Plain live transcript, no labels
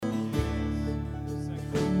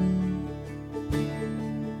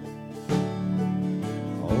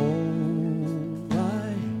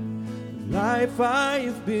life I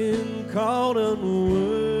have been called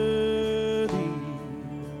unworthy.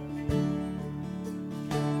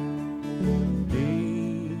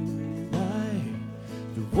 Named by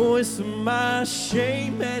the voice of my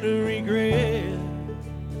shame and regret.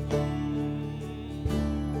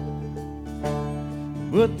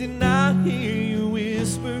 But then I hear you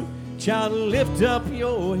whisper, child, lift up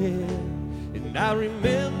your head. And I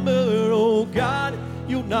remember, oh God,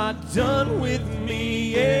 you're not done with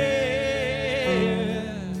me yet.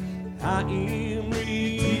 I am redeemed,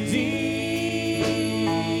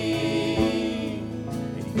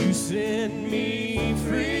 and you set me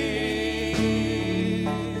free.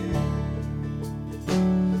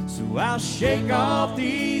 So I'll shake off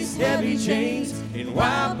these heavy chains and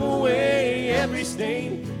wipe away every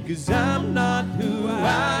stain, 'cause I'm not who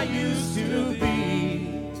I used to be.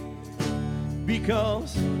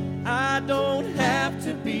 Because I don't have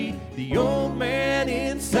to be the old man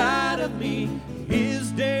inside of me.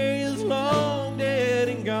 His day is long dead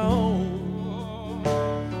and gone.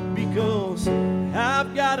 Because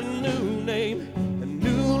I've got a new name, a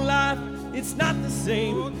new life, it's not the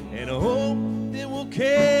same, and a hope that will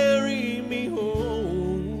carry me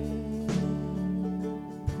home.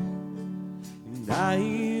 And I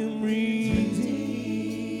am redeemed.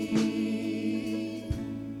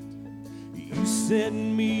 You set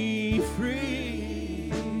me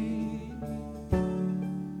free.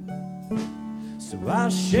 So I'll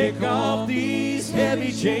shake off these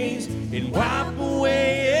heavy chains and wipe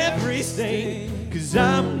away every stain, 'cause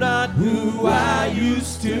I'm not who I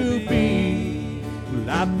used to be. Well,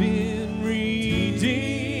 I've been redeemed.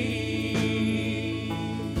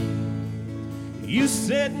 You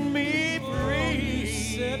set me free.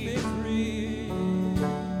 Set me free.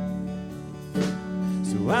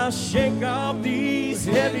 So I'll shake off these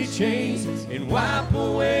heavy chains and wipe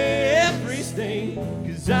away every stain,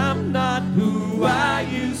 'cause I'm not who I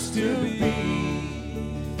used to be.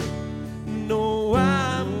 No,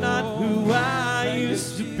 I'm not who I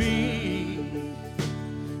used to be.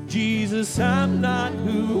 Jesus, I'm not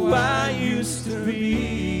who I used to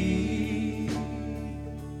be.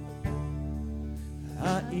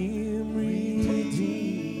 I am redeemed.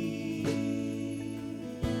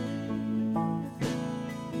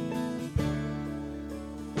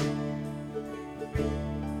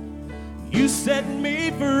 You set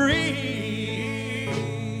me free,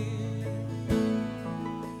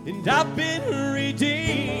 and I've been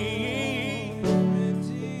redeemed.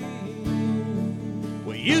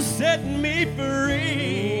 Well, you set me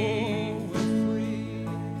free,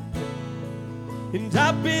 and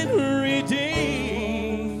I've been redeemed.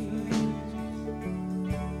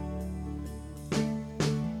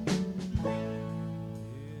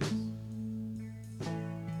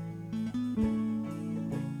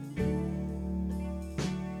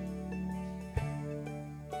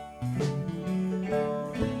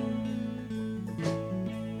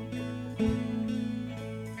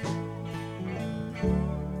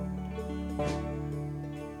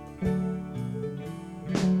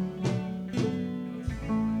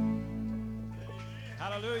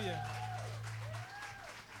 Hallelujah.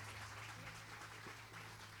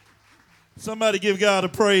 Somebody give God a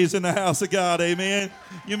praise in the house of God, amen.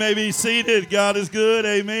 You may be seated. God is good,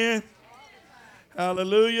 amen.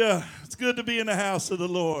 Hallelujah. It's good to be in the house of the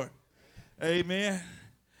Lord, amen.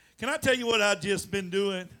 Can I tell you what I've just been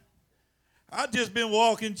doing? I've just been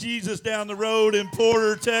walking Jesus down the road in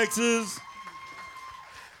Porter, Texas,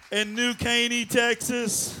 and New Caney,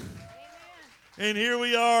 Texas. And here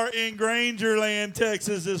we are in Grangerland,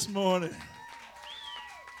 Texas this morning.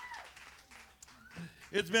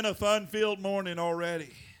 It's been a fun-filled morning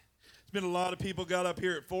already. It's been a lot of people got up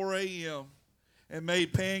here at 4 a.m. and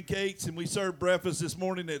made pancakes, and we served breakfast this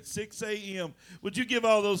morning at 6 a.m. Would you give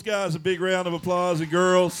all those guys a big round of applause, and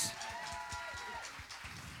girls?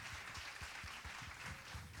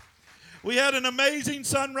 We had an amazing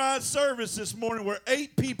sunrise service this morning where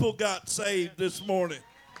 8 people got saved this morning.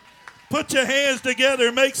 Put your hands together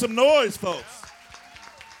and make some noise, folks.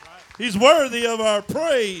 He's worthy of our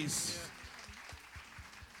praise.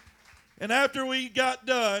 And after we got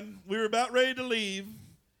done, we were about ready to leave,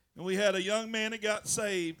 and we had a young man that got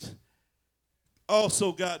saved,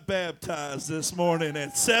 also got baptized this morning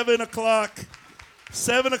at 7 o'clock.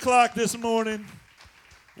 7 o'clock this morning,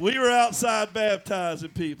 we were outside baptizing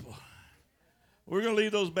people. We're going to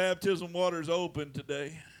leave those baptism waters open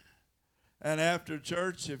today. And after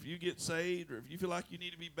church, if you get saved or if you feel like you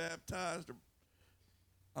need to be baptized,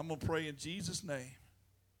 I'm going to pray in Jesus' name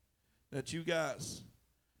that you guys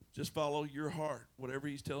Just follow your heart, whatever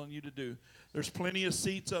he's telling you to do. There's plenty of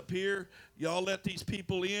seats up here. Y'all let these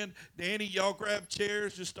people in. Danny, y'all grab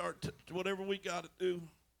chairs. Just start whatever we got to do.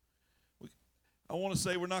 I want to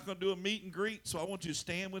say we're not going to do a meet and greet, so I want you to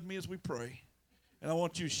stand with me as we pray. And I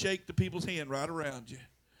want you to shake the people's hand right around you.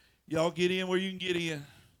 Y'all get in where you can get in.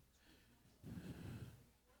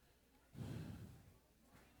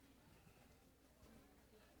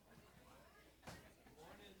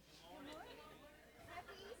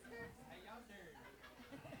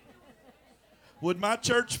 Would my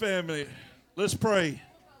church family, let's pray.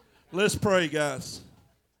 Let's pray, guys.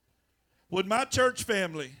 Would my church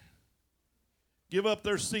family give up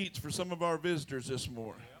their seats for some of our visitors this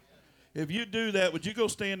morning? If you do that, would you go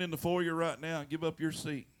stand in the foyer right now and give up your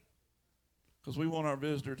seat? Because we want our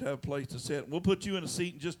visitor to have a place to sit. We'll put you in a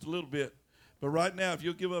seat in just a little bit. But right now, if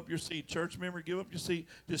you'll give up your seat, church member, give up your seat.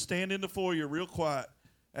 Just stand in the foyer real quiet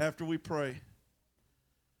after we pray.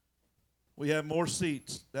 We have more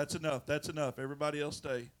seats. That's enough. That's enough. Everybody else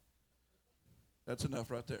stay. That's enough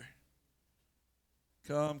right there.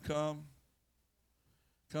 Come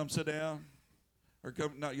sit down. Or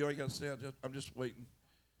come, no, you already got to stay down. I'm just waiting.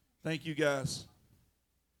 Thank you, guys.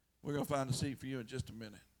 We're going to find a seat for you in just a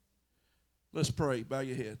minute. Let's pray. Bow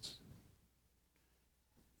your heads.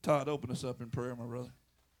 Todd, open us up in prayer, my brother.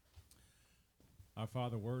 Our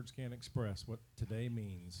Father, words can't express what today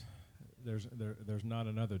means. There's not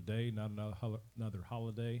another day, not another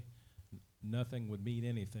holiday. Nothing would mean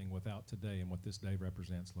anything without today and what this day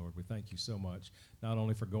represents, Lord. We thank you so much, not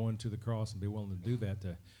only for going to the cross and be willing to do that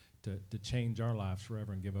to change our lives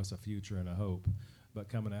forever and give us a future and a hope, but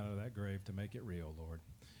coming out of that grave to make it real, Lord.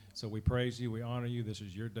 So we praise you. We honor you. This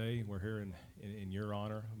is your day. We're here in your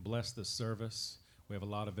honor. Bless this service. We have a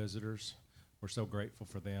lot of visitors. We're so grateful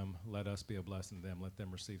for them. Let us be a blessing to them. Let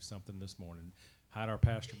them receive something this morning. Hide our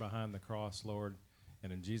pastor behind the cross, Lord.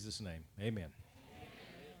 And in Jesus' name, amen.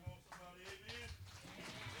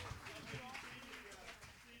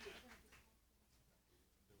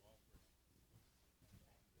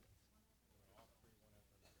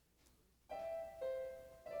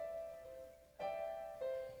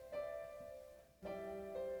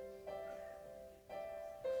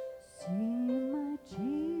 See my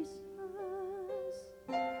Jesus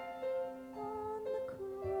on the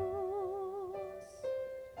cross,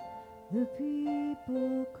 the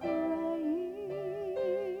people crying,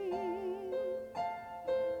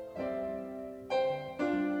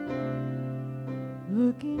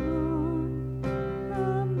 looking on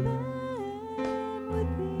a man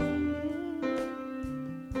within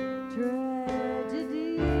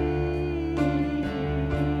tragedy.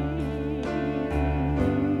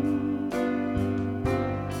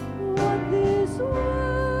 What this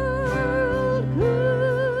world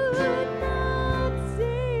could not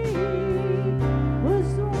save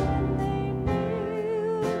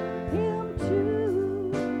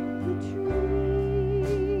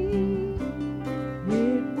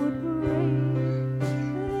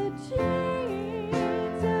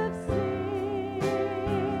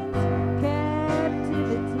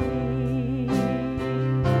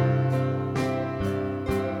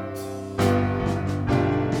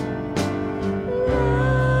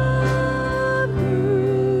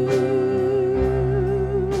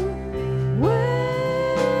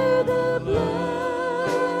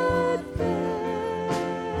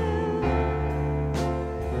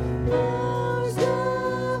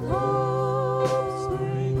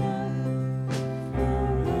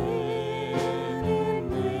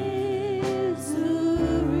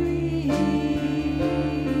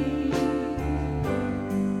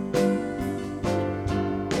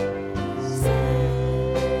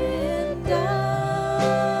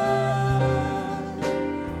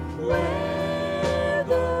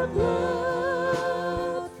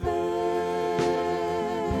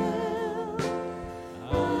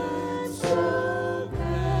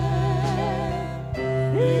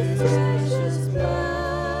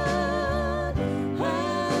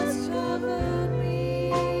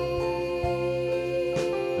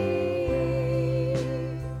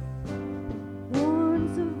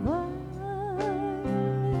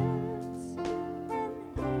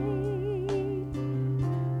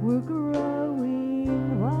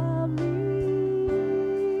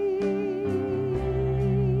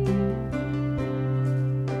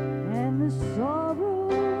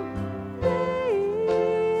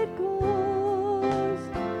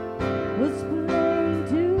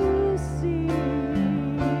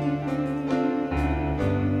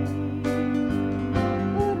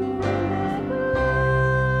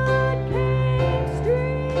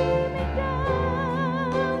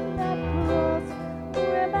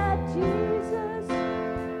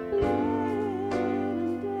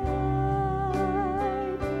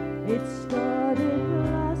It started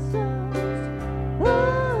blossoms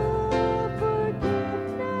of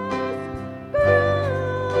forgiveness growing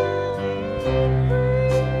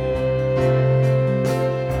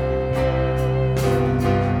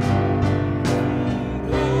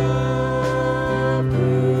Love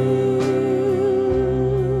grew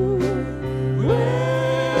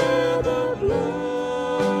where the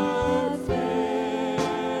blood fell.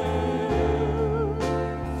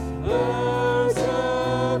 Flowers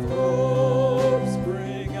of hope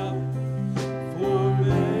spring up for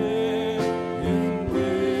men in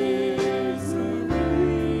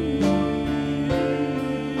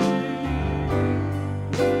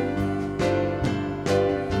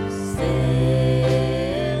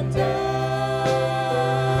Sin died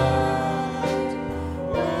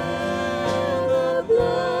where the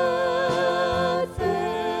blood fell.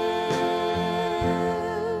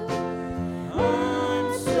 I'm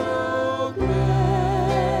so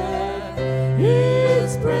glad His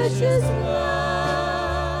precious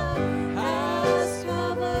blood has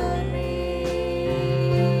covered me.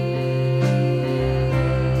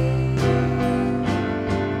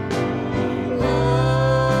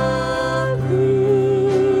 Love grew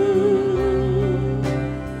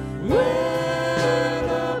where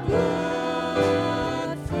the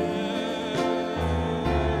blood fell.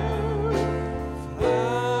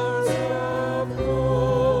 Flowers of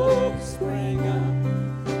hope spring up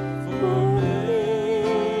for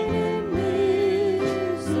men in misery.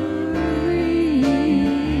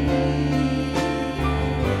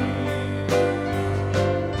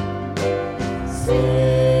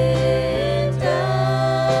 Sin died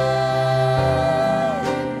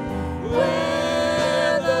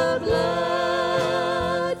where the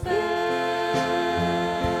blood fell.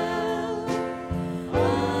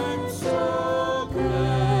 I'm so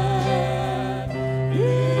glad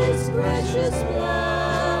His precious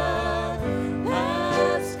blood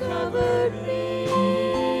has covered me.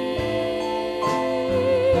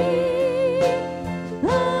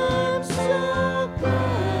 I'm so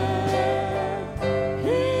glad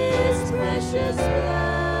His precious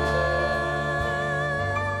blood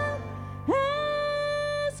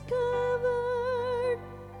has covered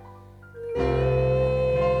me.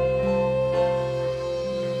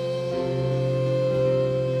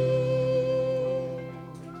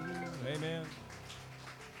 Amen.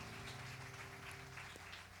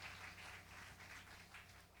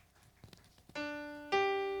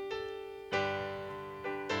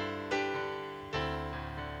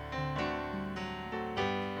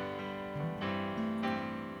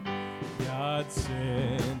 God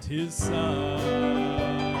sent His Son.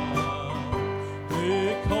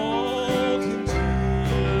 They called Him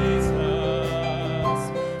Jesus.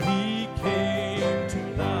 He came to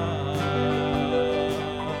love,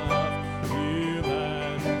 heal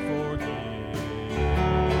and forgive.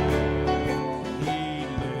 He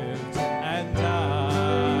lived and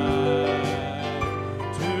died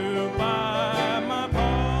to buy my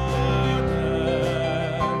pardon.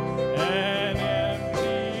 An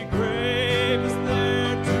empty grave is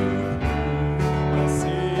there to prove my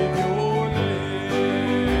Savior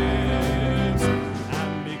lives.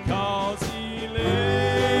 And because He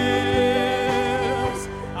lives,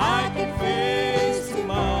 I can face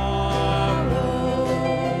tomorrow.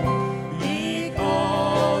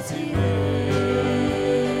 Because He lives,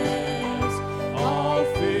 all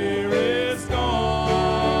fear is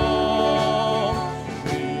gone.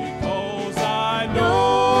 Because I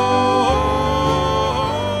know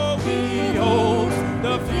He holds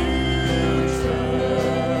the future,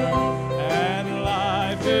 and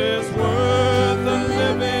life is worth the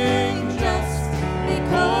living just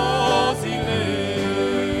because He lives.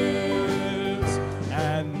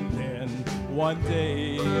 And then one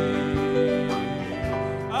day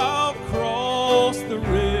I'll cross the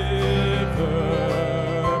river,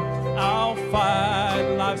 I'll fight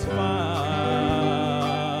life's fight,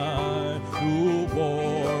 through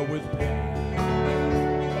war with pain.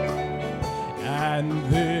 And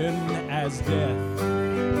then as death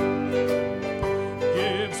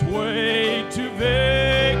gives way to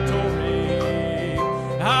victory,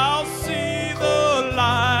 I'll see the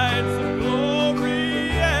lights of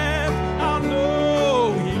glory, and I'll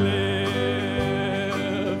know He lives.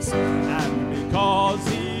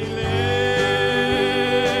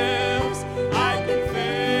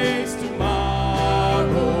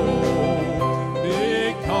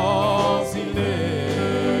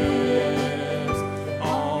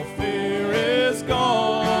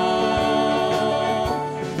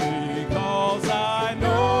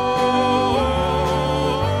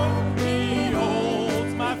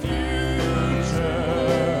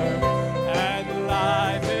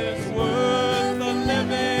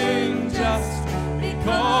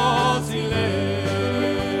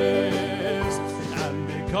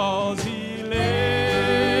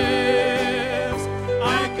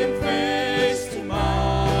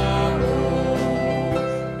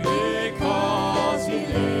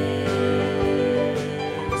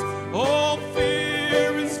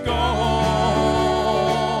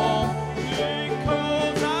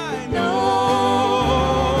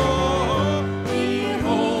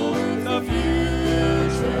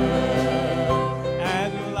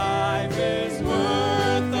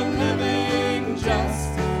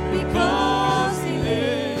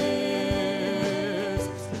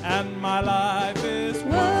 and my life is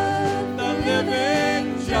worth the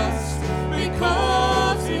living just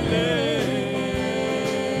because He lives.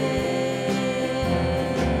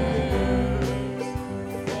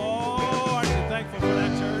 Oh, aren't you thankful for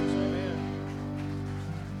that, church? Amen.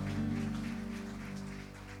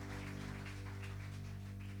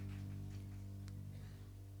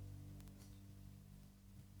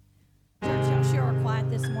 Church, y'all sure are quiet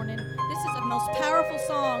this morning. This is the most powerful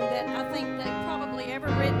song that I think they've probably ever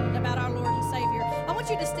written about our Lord and Savior. I want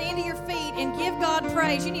you to stand to your feet and give God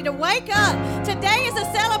praise. You need to wake up. Today is a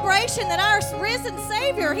celebration that our risen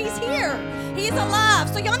Savior, He's here. He's alive.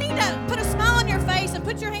 So y'all need to put a smile on your face and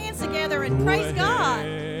put your hands together and praise God.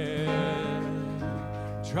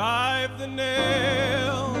 Drive the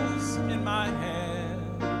nails in my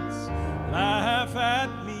hands, laugh at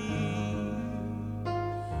me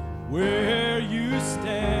where you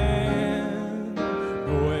stand.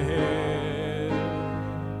 Go ahead,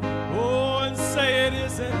 oh, and say it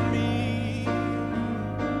isn't me,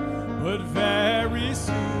 but very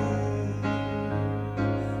soon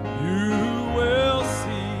you will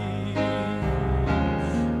see,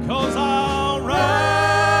 'cause I'll rise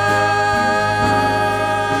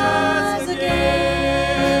again.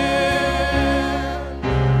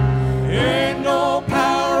 Ain't no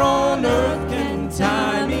power on earth can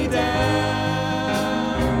tie me down.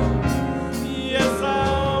 Yes,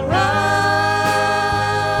 I'll rise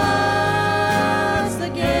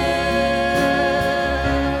again.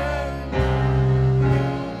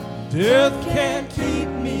 Death can't keep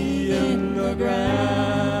me in the ground.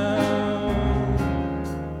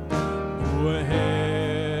 Go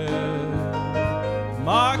ahead,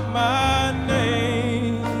 mark my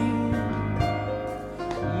name.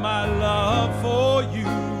 My love for you,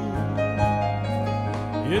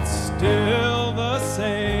 it's still the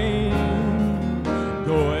same.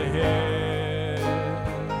 Go ahead,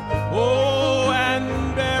 oh,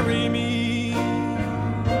 and bury me,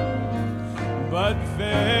 but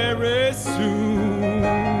very soon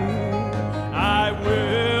I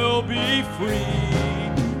will be free,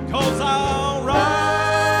 'cause I'll rise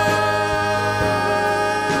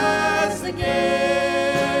again.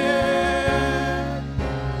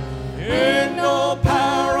 Ain't no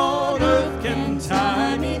power on earth can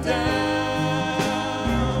tie me down.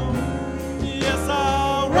 Yes,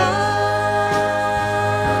 I'll rise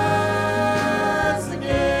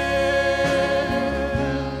again.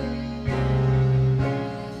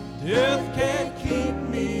 Death can't keep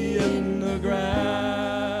me in the ground.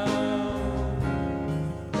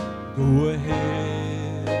 Go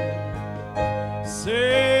ahead,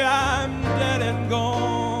 say I'm dead and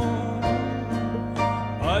gone,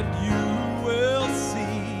 but you will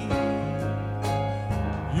see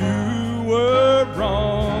you were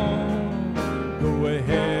wrong. Go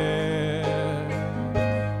ahead,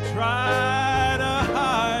 try to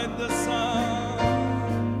hide the sun,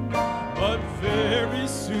 but very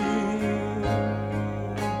soon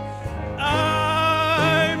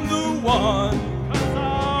I'm the one, 'cause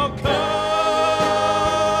I'll come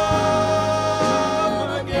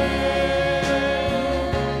again.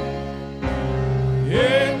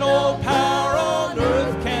 Ain't no power on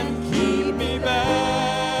earth can keep me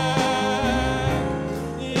back.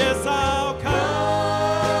 Yes, I'll come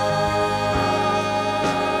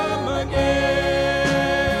again.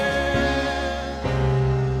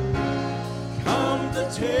 Come to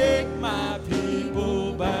take my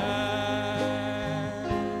people back.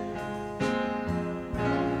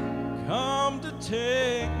 Come to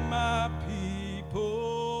take my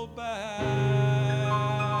people back.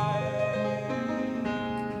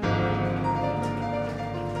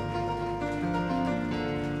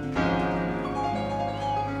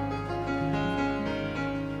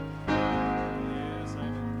 Yes,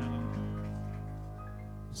 amen.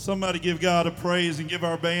 Somebody give God a praise and give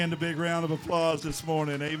our band a big round of applause this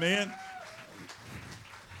morning. Amen.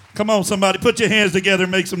 Come on, somebody, put your hands together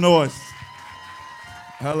and make some noise.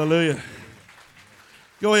 Hallelujah.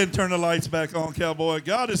 Go ahead and turn the lights back on, cowboy.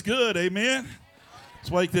 God is good. Amen.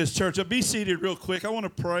 Let's wake this church up. Be seated real quick. I want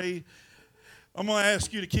to pray. I'm going to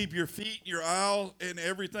ask you to keep your feet, your aisle, and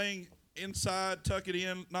everything inside. Tuck it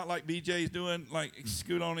in, not like BJ's doing. Like,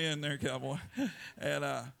 scoot on in there, cowboy. And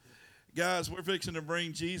guys, we're fixing to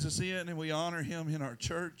bring Jesus in, and we honor him in our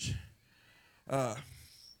church.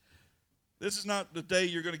 This is not the day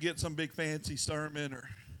you're going to get some big fancy sermon.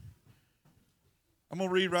 I'm going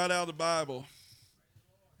to read right out of the Bible.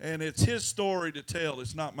 And it's his story to tell.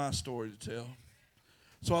 It's not my story to tell.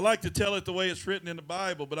 So I like to tell it the way it's written in the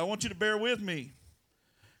Bible, but I want you to bear with me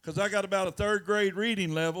because I got about a third grade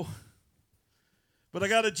reading level, but I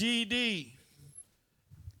got a GED.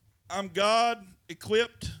 I'm God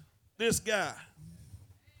equipped this guy.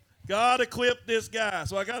 God equipped this guy.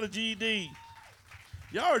 So I got a GED.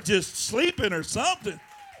 Y'all are just sleeping or something.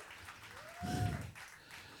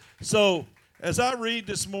 So as I read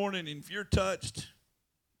this morning, and if you're touched,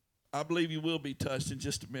 I believe you will be touched in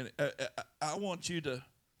just a minute. I want you to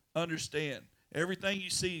understand everything you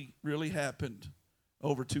see really happened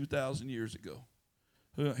over 2,000 years ago.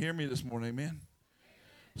 Hear me this morning, amen?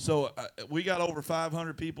 So we got over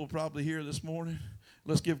 500 people probably here this morning.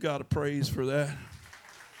 Let's give God a praise for that.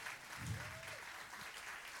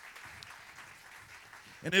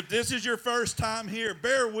 And if this is your first time here,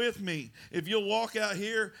 bear with me. If you'll walk out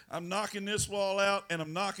here, I'm knocking this wall out, and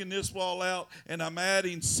I'm knocking this wall out, and I'm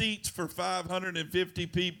adding seats for 550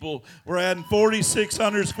 people. We're adding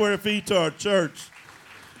 4,600 square feet to our church.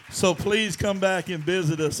 So please come back and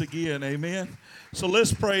visit us again, amen? So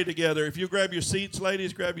let's pray together. If you grab your seats,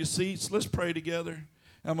 ladies, grab your seats. Let's pray together.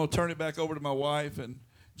 I'm going to turn it back over to my wife and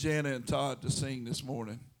Jana and Todd to sing this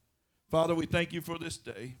morning. Father, we thank you for this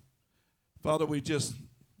day. Father, we just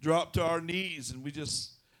drop to our knees and we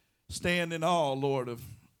just stand in awe, Lord, of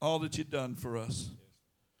all that you've done for us.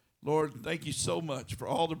 Lord, thank you so much for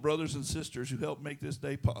all the brothers and sisters who helped make this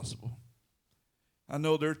day possible. I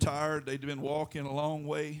know they're tired. They've been walking a long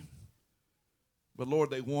way. But,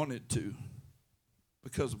 Lord, they wanted to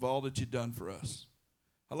because of all that you've done for us.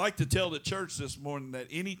 I'd like to tell the church this morning that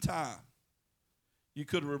any time you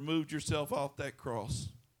could have removed yourself off that cross.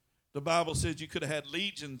 The Bible says you could have had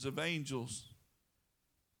legions of angels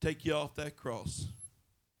take you off that cross.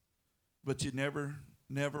 But you never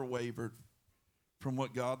wavered from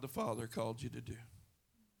what God the Father called you to do.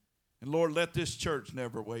 And Lord, let this church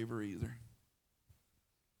never waver either.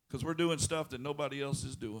 Because we're doing stuff that nobody else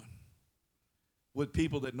is doing with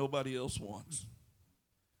people that nobody else wants.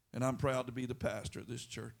 And I'm proud to be the pastor of this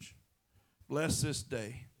church. Bless this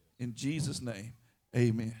day. In Jesus' name,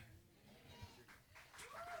 amen.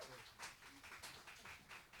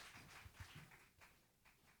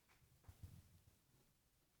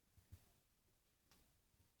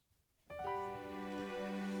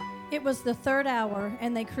 It was the third hour,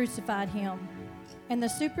 and they crucified him. And the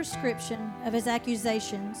superscription of his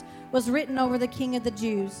accusations was written over the King of the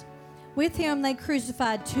Jews. With him they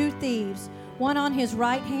crucified 2 thieves, one on his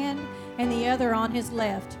right hand and the other on his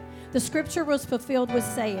left. The scripture was fulfilled which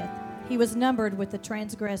saith, he was numbered with the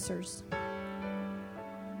transgressors.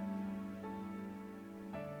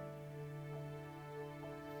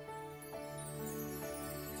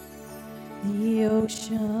 The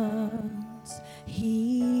oceans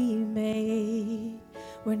he made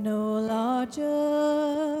were no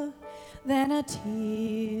larger than a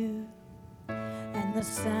tear, and the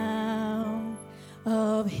sound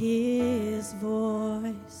of his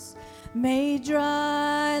voice made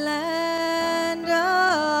dry land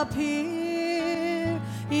appear.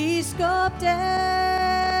 He sculpted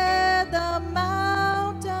the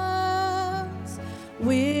mountains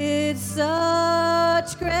with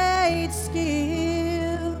such great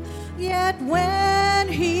skill, yet when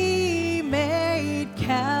he made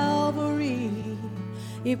Calvary,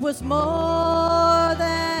 it was more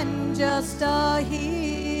than just a hill.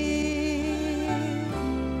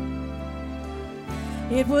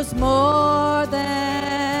 It was more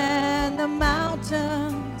than the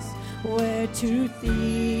mountains where 2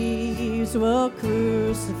 thieves were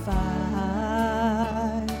crucified.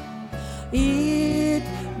 It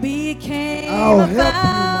became a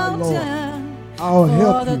fountain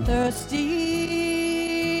for the thirsty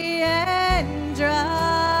and dry.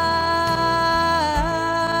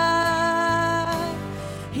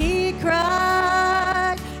 He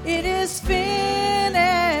cried, "It is finished,"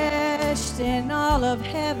 and all of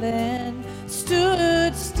heaven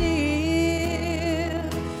stood still.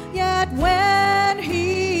 Yet when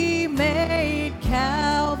he made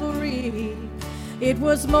Calvary, it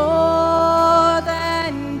was more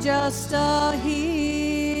than just a hill.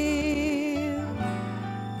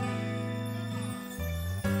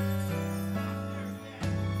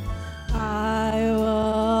 I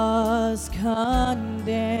was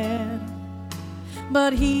condemned,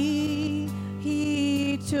 but he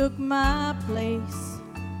took my place.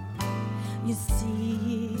 You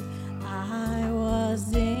see, I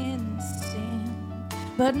was in sin,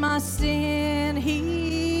 but my sin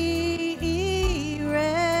he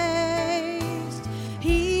erased.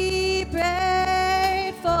 He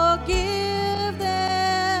prayed, "Forgive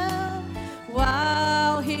them,"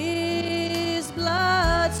 while his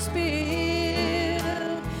blood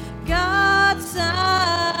spilled. God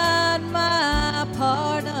signed my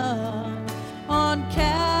pardon on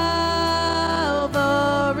Calvary's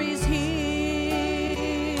hill.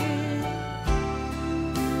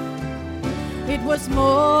 It was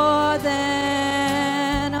more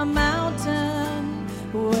than a mountain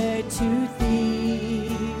where two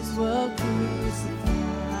thieves were crucified.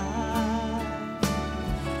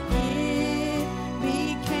 It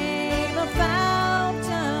became a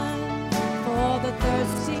fountain for the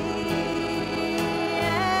thirsty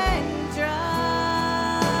and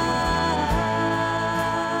dry.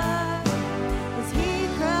 As he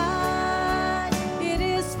cried, "It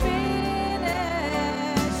is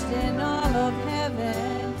finished," and all of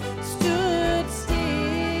heaven stood still.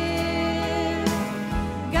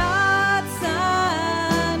 God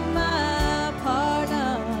signed my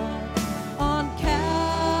pardon on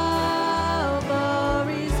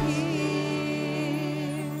Calvary's hill.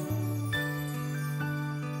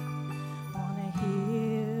 On a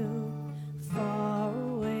hill far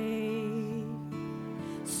away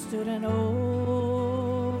stood an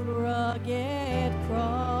old rugged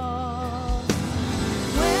cross.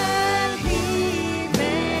 When he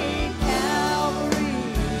made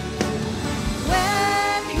Calvary,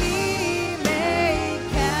 when he made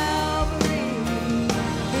Calvary,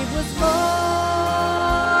 it was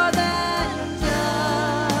more than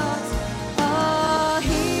just a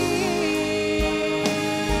hill,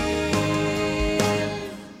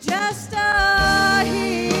 just a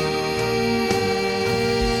hill.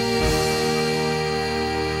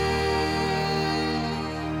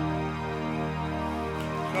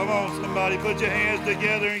 Come on, somebody, put your hands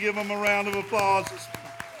together and give them a round of applause.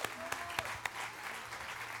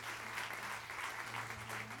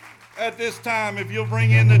 At this time, if you'll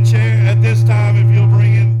bring in the chair, at this time, if you'll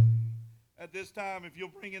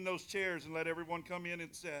bring in those chairs and let everyone come in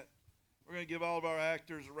and sit. We're going to give all of our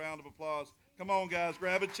actors a round of applause. Come on, guys,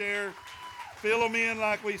 grab a chair. Fill them in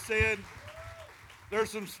like we said. There's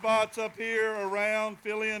some spots up here around.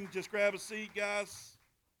 Fill in. Just grab a seat, guys.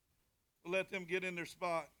 Let them get in their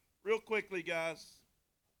spot. Real quickly, guys.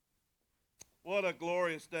 What a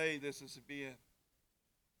glorious day this has been.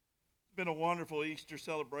 It's been a wonderful Easter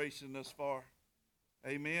celebration thus far.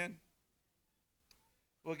 Amen.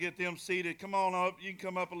 We'll get them seated. Come on up. You can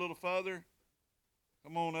come up a little further.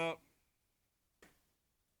 Come on up.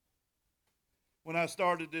 When I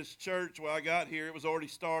started this church, when I got here, it was already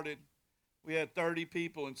started. We had 30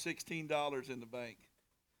 people and $16 in the bank.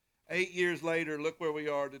 8 years later, look where we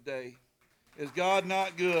are today. Is God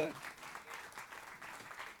not good?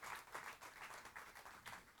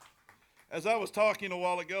 As I was talking a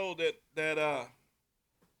while ago that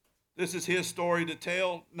this is his story to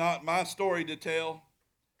tell, not my story to tell.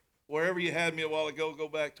 Wherever you had me a while ago, go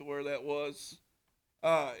back to where that was.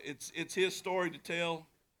 It's his story to tell.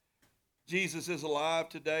 Jesus is alive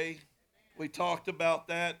today. We talked about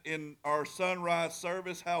that in our sunrise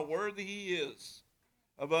service, how worthy he is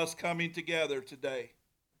of us coming together today.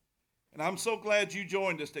 And I'm so glad you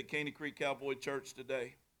joined us at Caney Creek Cowboy Church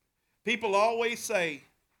today. People always say,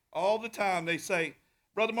 all the time, they say,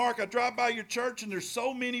 "Brother Mark, I drive by your church and there's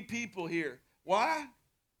so many people here." Why?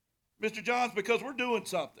 Mr. Johns, because we're doing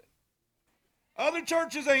something. Other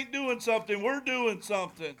churches ain't doing something. We're doing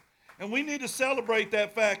something. And we need to celebrate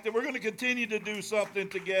that fact that we're going to continue to do something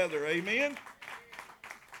together. Amen?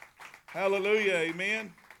 Hallelujah.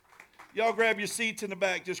 Amen. Y'all grab your seats in the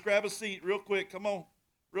back. Just grab a seat real quick. Come on.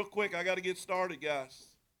 Real quick. I got to get started, guys.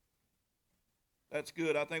 That's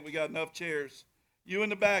good. I think we got enough chairs. You in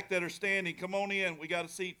the back that are standing, come on in. We got a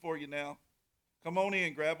seat for you now. Come on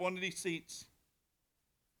in. Grab one of these seats.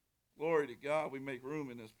 Glory to God. We make room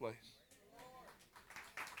in this place.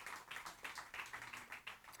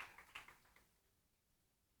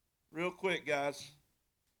 Real quick, guys.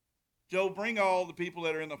 Joe, bring all the people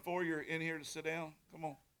that are in the foyer in here to sit down. Come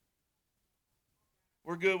on.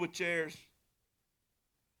 We're good with chairs.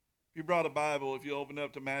 If you brought a Bible, if you open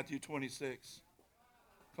up to Matthew 26.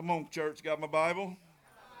 Come on, church. Got my Bible?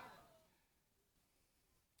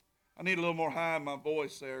 I need a little more high in my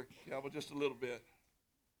voice there, Calvin, just a little bit.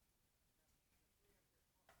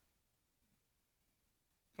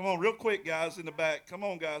 Come on, real quick, guys, in the back. Come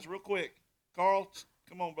on, guys, real quick. Carl,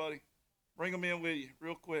 come on, buddy. Bring them in with you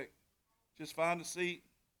real quick. Just find a seat.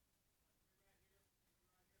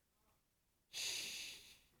 Shh.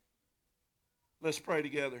 Let's pray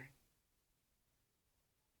together.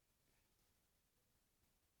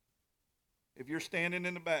 If you're standing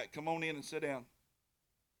in the back, come on in and sit down.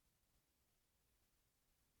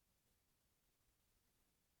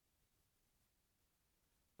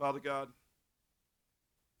 Father God,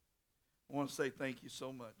 I want to say thank you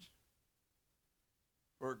so much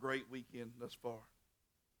for a great weekend thus far.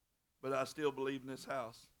 But I still believe in this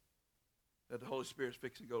house that the Holy Spirit's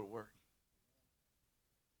fixing to go to work.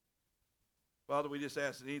 Father, we just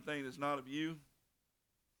ask that anything that's not of you,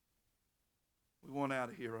 We want out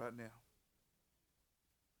of here right now.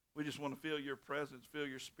 We just want to feel your presence, feel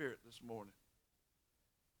your spirit this morning.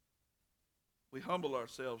 We humble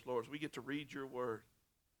ourselves, Lord, as we get to read your word.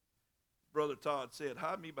 Brother Todd said,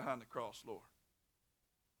 hide me behind the cross, Lord,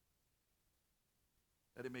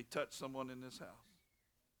 that it may touch someone in this house.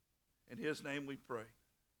 In his name we pray.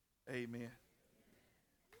 Amen.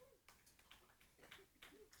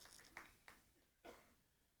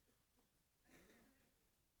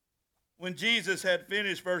 When Jesus had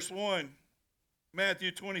finished, verse 1,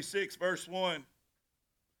 Matthew 26, verse 1.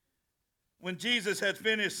 When Jesus had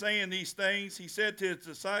finished saying these things, he said to his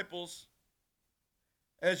disciples,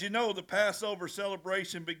 as you know, the Passover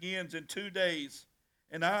celebration begins in 2 days,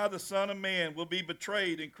 and I, the Son of Man, will be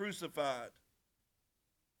betrayed and crucified.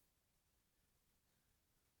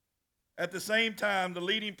 At the same time, the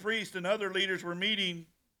leading priests and other leaders were meeting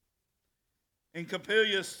in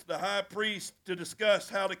Caiaphas, the high priest, to discuss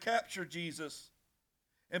how to capture Jesus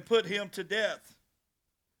and put him to death.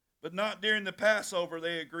 But not during the Passover,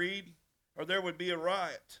 they agreed, or there would be a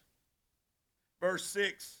riot. Verse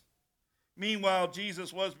 6, meanwhile,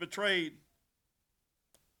 Jesus was betrayed.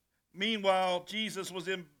 Meanwhile, Jesus was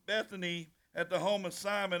in Bethany at the home of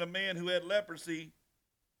Simon, a man who had leprosy.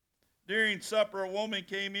 During supper, a woman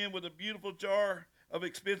came in with a beautiful jar of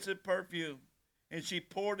expensive perfume, and she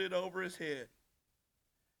poured it over his head.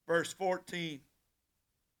 Verse 14,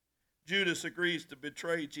 Judas agrees to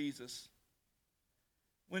betray Jesus.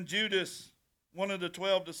 When Judas, one of the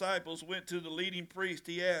 12 disciples, went to the leading priest,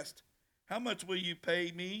 he asked, how much will you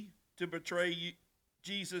pay me to betray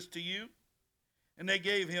Jesus to you? And they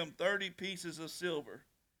gave him 30 pieces of silver.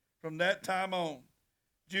 From that time on,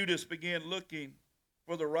 Judas began looking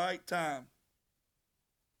for the right time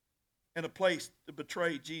and a place to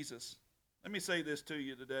betray Jesus. Let me say this to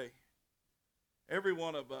you today. Every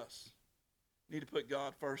one of us need to put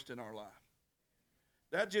God first in our life.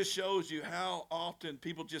 That just shows you how often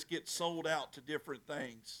people just get sold out to different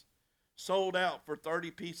things. Sold out for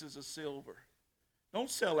 30 pieces of silver. Don't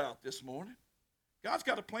sell out this morning. God's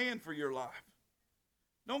got a plan for your life.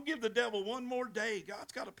 Don't give the devil one more day.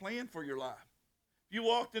 God's got a plan for your life. If you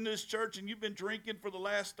walked into this church and you've been drinking for the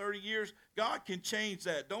last 30 years, God can change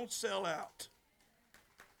that. Don't sell out.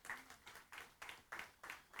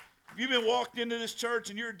 If you've been walked into this church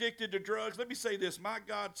and you're addicted to drugs, let me say this. My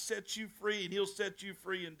God sets you free, and he'll set you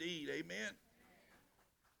free indeed. Amen.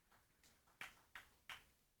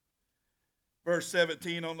 Verse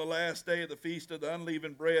 17, on the last day of the feast of the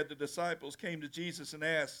unleavened bread, the disciples came to Jesus and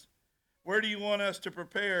asked, where do you want us to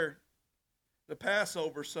prepare the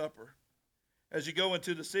Passover supper? As you go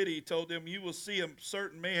into the city, he told them, you will see a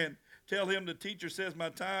certain man. Tell him the teacher says,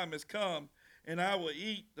 my time has come, and I will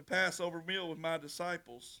eat the Passover meal with my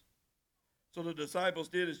disciples. So the disciples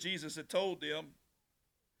did as Jesus had told them.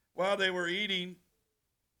 While they were eating,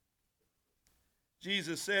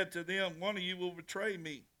 Jesus said to them, one of you will betray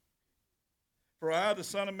me. For I, the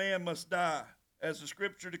Son of Man, must die, as the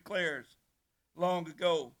Scripture declares long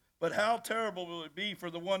ago. But how terrible will it be for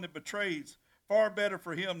the one that betrays? Far better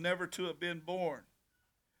for him never to have been born.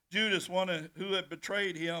 Judas, one who had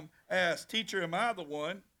betrayed him, asked, teacher, am I the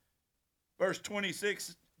one? Verse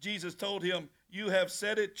 26, Jesus told him, you have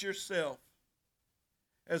said it yourself.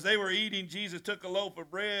 As they were eating, Jesus took a loaf of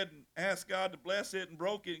bread and asked God to bless it and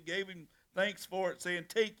broke it and gave him thanks for it, saying,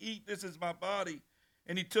 take, eat, this is my body.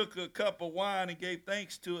 And he took a cup of wine and gave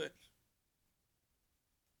thanks to it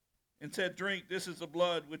and said, drink, this is the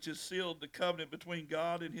blood which has sealed the covenant between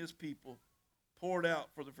God and his people, poured out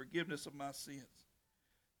for the forgiveness of my sins.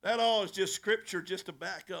 That all is just scripture just to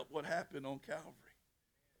back up what happened on Calvary.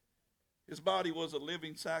 His body was a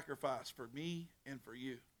living sacrifice for me and for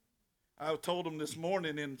you. I told them this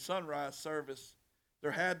morning in sunrise service,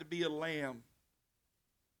 there had to be a lamb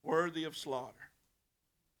worthy of slaughter,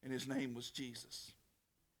 and his name was Jesus.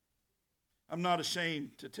 I'm not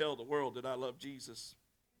ashamed to tell the world that I love Jesus.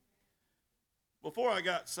 Before I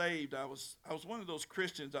got saved, I was one of those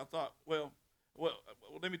Christians. I thought, well,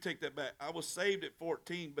 let me take that back. I was saved at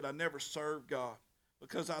 14, but I never served God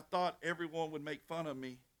because I thought everyone would make fun of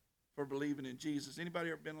me for believing in Jesus.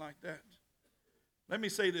 Anybody ever been like that? Let me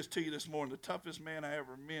say this to you this morning. The toughest man I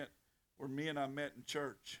ever met were men I met in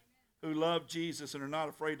church who love Jesus and are not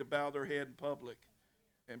afraid to bow their head in public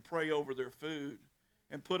and pray over their food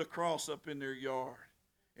and put a cross up in their yard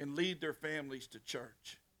and lead their families to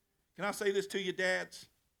church. Can I say this to you, dads?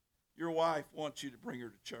 Your wife wants you to bring her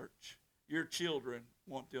to church. Your children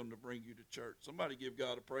want them to bring you to church. Somebody give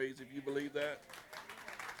God a praise if you believe that.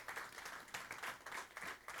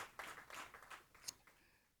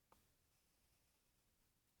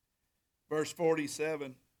 Verse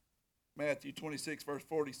 47, Matthew 26, verse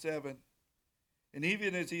 47. And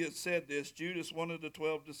even as he had said this, Judas, one of the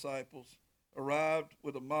 12 disciples, arrived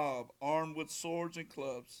with a mob armed with swords and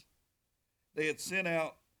clubs. They had sent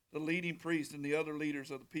out the leading priests and the other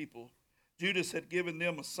leaders of the people. Judas had given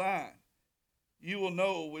them a sign. You will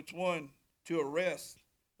know which one to arrest,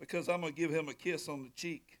 because I'm going to give him a kiss on the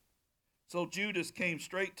cheek. So Judas came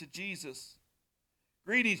straight to Jesus.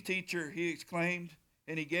 Greetings, teacher, he exclaimed,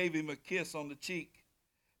 and he gave him a kiss on the cheek.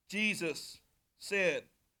 Jesus said,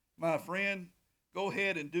 my friend, go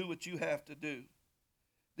ahead and do what you have to do.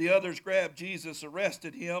 The others grabbed Jesus,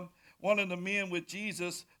 arrested him. One of the men with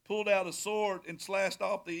Jesus pulled out a sword and slashed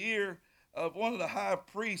off the ear of one of the high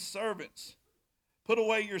priest's servants. Put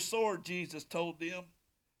away your sword, Jesus told them.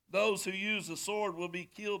 Those who use the sword will be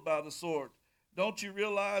killed by the sword. Don't you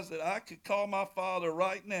realize that I could call my Father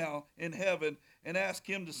right now in heaven and ask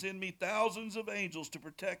him to send me thousands of angels to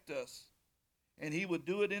protect us? And he would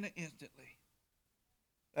do it instantly.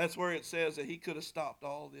 That's where it says that he could have stopped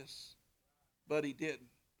all this, but he didn't.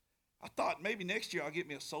 I thought maybe next year I'll get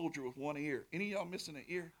me a soldier with one ear. Any of y'all missing an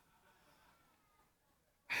ear?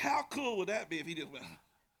 How cool would that be if he just went,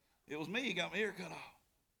 it was me, he got my ear cut off.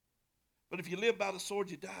 But if you live by the sword,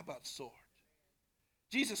 you die by the sword.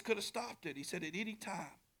 Jesus could have stopped it. He said at any time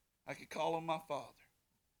I could call on my Father.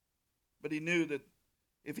 But he knew that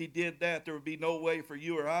if he did that, there would be no way for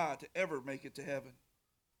you or I to ever make it to heaven.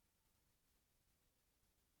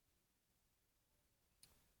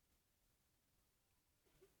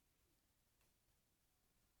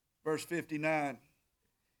 Verse 59,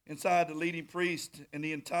 inside the leading priest and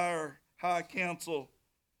the entire high council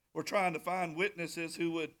were trying to find witnesses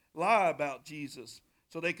who would lie about Jesus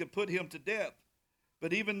so they could put him to death.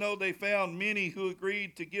 But even though they found many who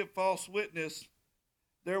agreed to give false witness,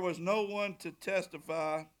 there was no one to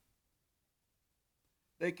testify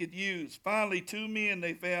they could use. Finally, 2 men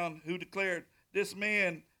they found who declared, this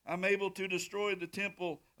man, I'm able to destroy the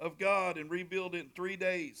temple of God and rebuild it in 3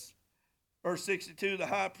 days. Verse 62, the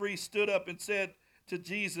high priest stood up and said to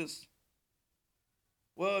Jesus,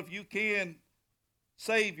 well, if you can,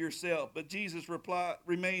 save yourself. But Jesus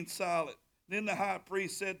remained silent. Then the high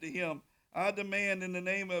priest said to him, I demand in the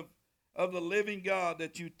name of the living God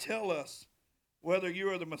that you tell us whether you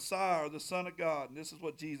are the Messiah or the Son of God. And this is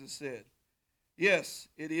what Jesus said. Yes,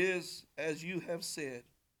 it is as you have said.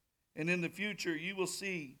 And in the future you will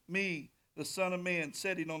see me, the Son of Man,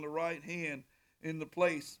 sitting on the right hand in the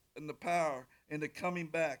place and the power and the coming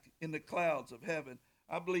back in the clouds of heaven.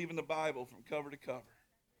 I believe in the Bible from cover to cover.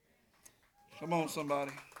 Come on,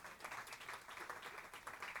 somebody.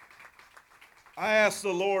 I ask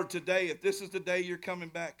the Lord today, if this is the day you're coming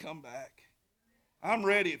back, come back. I'm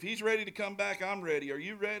ready. If he's ready to come back, I'm ready. Are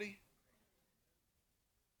you ready?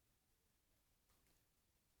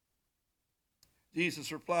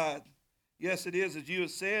 Jesus replied, yes, it is as you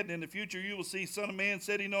have said. And in the future you will see Son of Man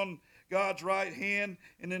sitting on God's right hand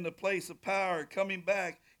and in the place of power, coming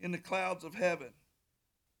back in the clouds of heaven.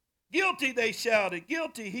 Guilty, they shouted.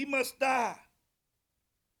 Guilty, he must die.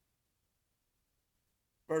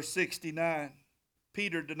 Verse 69,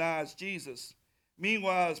 Peter denies Jesus.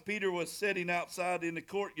 Meanwhile, as Peter was sitting outside in the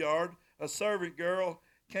courtyard, a servant girl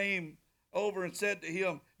came over and said to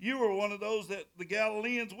him, you were one of those that the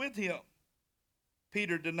Galileans with him.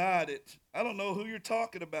 Peter denied it. I don't know who you're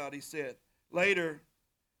talking about, he said. Later,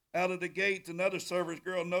 out of the gates, another servant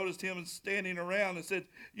girl noticed him standing around and said,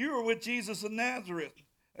 you were with Jesus of Nazareth.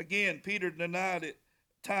 Again, Peter denied it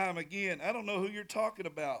time again. I don't know who you're talking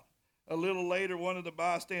about. A little later, one of the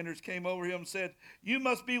bystanders came over him and said, you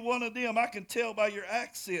must be one of them. I can tell by your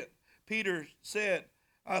accent. Peter said,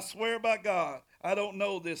 I swear by God, I don't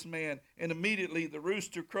know this man. And immediately the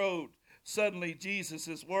rooster crowed. Suddenly,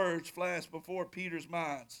 Jesus' words flashed before Peter's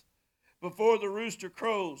mind. Before the rooster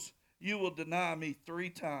crows, you will deny me 3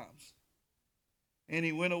 times. And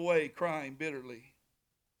he went away crying bitterly.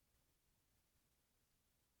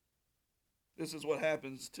 This is what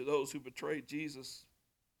happens to those who betrayed Jesus.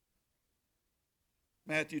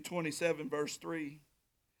 Matthew 27, verse 3.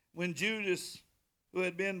 When Judas, who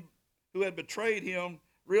had betrayed him,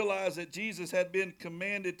 realized that Jesus had been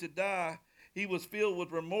commanded to die, he was filled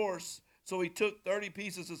with remorse. So he took 30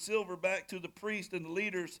 pieces of silver back to the priest and the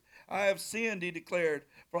leaders. I have sinned, he declared,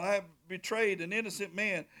 for I have betrayed an innocent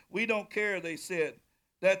man. We don't care, they said.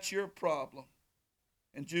 That's your problem.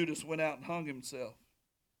 And Judas went out and hung himself.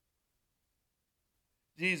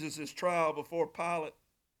 Jesus' trial before Pilate,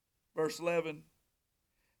 verse 11.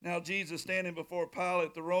 Now Jesus standing before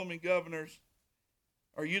Pilate, the Roman governors,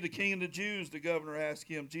 are you the king of the Jews? The governor asked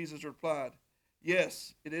him. Jesus replied,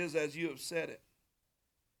 yes, it is as you have said it.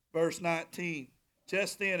 Verse 19,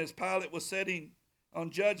 just then as Pilate was sitting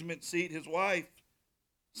on judgment seat, his wife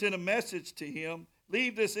sent a message to him,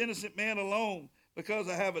 "Leave this innocent man alone, because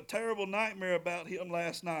I have a terrible nightmare about him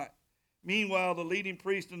last night." Meanwhile, the leading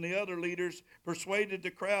priest and the other leaders persuaded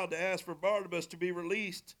the crowd to ask for Barnabas to be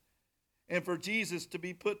released and for Jesus to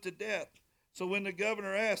be put to death. So when the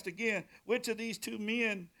governor asked again, "Which of these two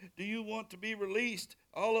men do you want to be released?"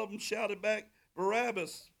 all of them shouted back,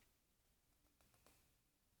 "Barabbas."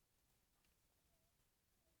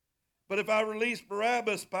 "But if I release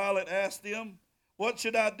Barabbas," Pilate asked them, "what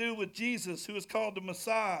should I do with Jesus, who is called the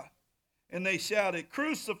Messiah?" And they shouted,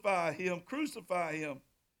 "Crucify him, crucify him."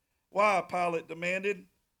 "Why?" Pilate demanded.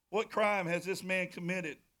 "What crime has this man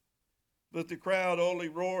committed?" But the crowd only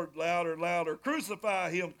roared louder and louder,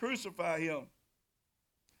 "Crucify him, crucify him."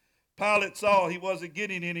 Pilate saw he wasn't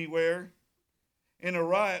getting anywhere, and a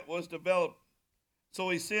riot was developed. So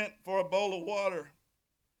he sent for a bowl of water,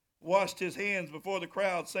 washed his hands before the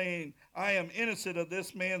crowd, saying, "I am innocent of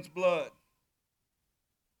this man's blood."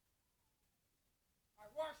 I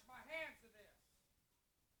wash my hands of this.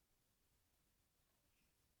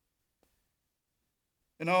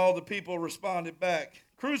 And all the people responded back,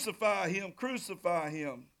 "Crucify him, crucify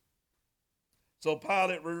him." So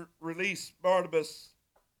Pilate released Barabbas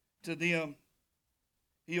to them.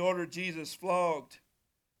 He ordered Jesus flogged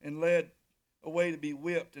and led away to be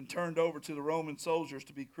whipped and turned over to the Roman soldiers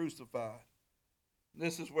to be crucified.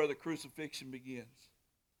 This is where the crucifixion begins.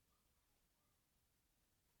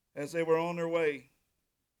 As they were on their way,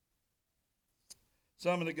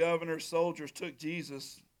 some of the governor's soldiers took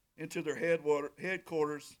Jesus into their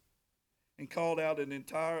headquarters and called out an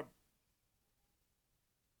entire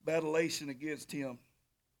battlation against him.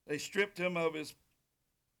 They stripped him of his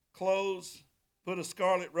clothes, put a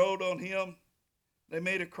scarlet robe on him. They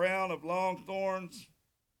made a crown of long thorns,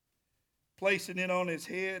 placing it on his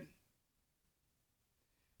head.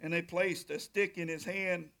 And they placed a stick in his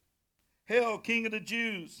hand. "Hail, King of the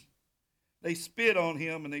Jews!" They spit on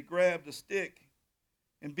him and they grabbed the stick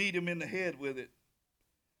and beat him in the head with it.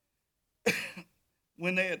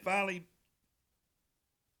 When they had finally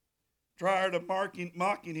tired of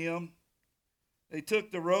mocking him, they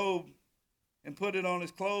took the robe and put it on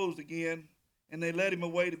his clothes again, and they led him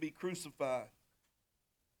away to be crucified.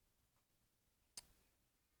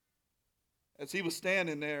 As he was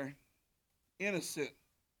standing there, innocent,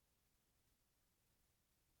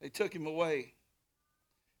 they took him away,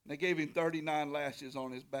 and they gave him 39 lashes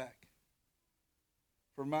on his back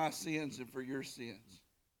for my sins and for your sins.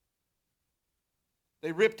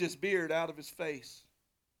 They ripped his beard out of his face.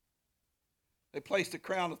 They placed a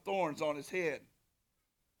crown of thorns on his head.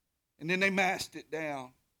 And then they mashed it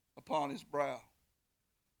down upon his brow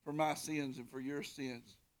for my sins and for your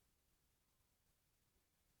sins.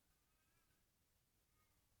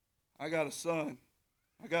 I got a son.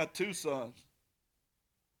 I got two sons.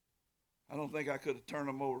 I don't think I could have turned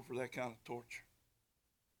them over for that kind of torture.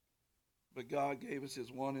 But God gave us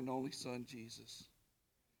his one and only Son, Jesus.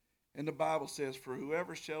 And the Bible says, "For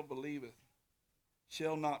whoever shall believeth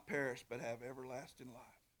shall not perish, but have everlasting life."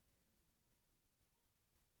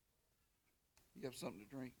 You have something to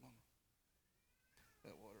drink, Mama?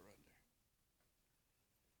 That water right there.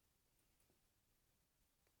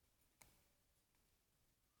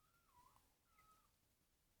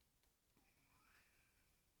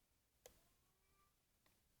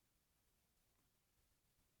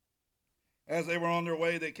 As they were on their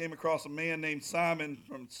way, they came across a man named Simon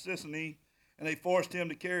from Cyrene, and they forced him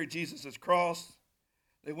to carry Jesus' cross.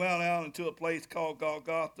 They went out into a place called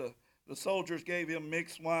Golgotha. The soldiers gave him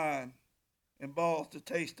mixed wine and balls to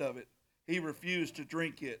taste of it. He refused to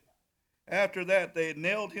drink it. After that, they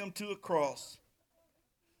nailed him to a cross.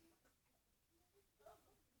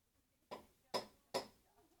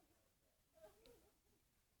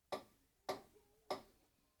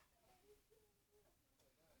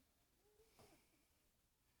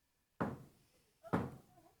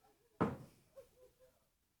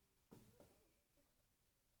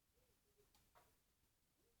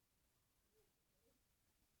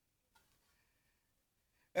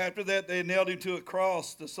 After that, they nailed him to a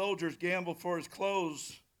cross. The soldiers gambled for his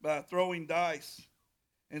clothes by throwing dice,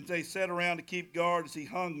 and they sat around to keep guard as he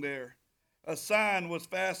hung there. A sign was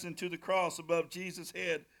fastened to the cross above Jesus'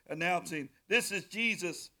 head, announcing, "This is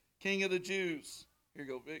Jesus, King of the Jews." Here you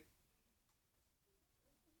go, Vic.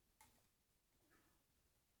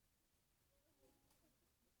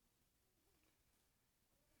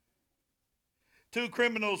 Two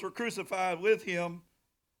criminals were crucified with him,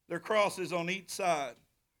 their crosses on each side.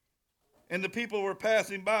 And the people were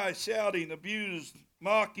passing by, shouting, abused,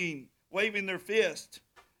 mocking, waving their fists.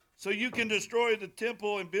 "So you can destroy the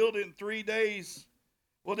temple and build it in 3 days?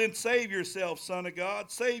 Well, then save yourself, Son of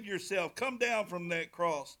God. Save yourself. Come down from that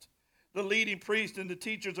cross. The leading priests and the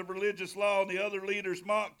teachers of religious law and the other leaders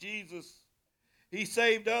mocked Jesus. He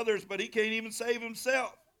saved others, but he can't even save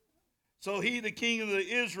himself. So he, the king of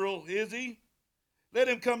Israel, is he? Let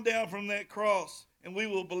him come down from that cross, and we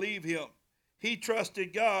will believe him. He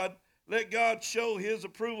trusted God. Let God show his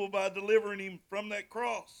approval by delivering him from that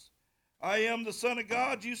cross. I am the Son of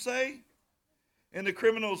God, you say? And the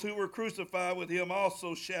criminals who were crucified with him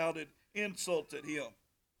also shouted, insulted him.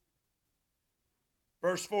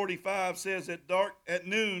 Verse 45 says, at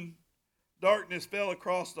noon, darkness fell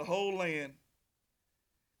across the whole land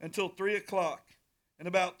until 3 o'clock. And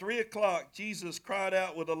about 3 o'clock, Jesus cried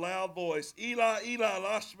out with a loud voice, Eli, Eli,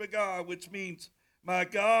 lama sabachthani, which means, my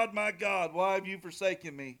God, why have you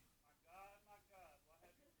forsaken me?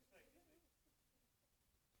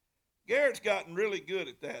 Garrett's gotten really good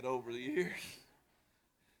at that over the years.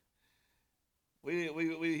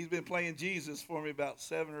 He's been playing Jesus for me about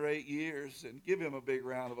 7 or 8 years, and give him a big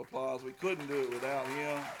round of applause. We couldn't do it without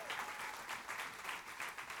him.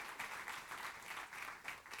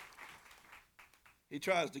 He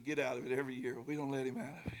tries to get out of it every year, but we don't let him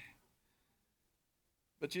out of it.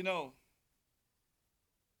 But you know,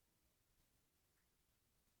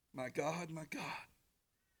 my God,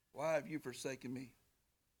 why have you forsaken me?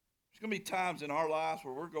 There's going to be times in our lives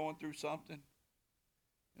where we're going through something,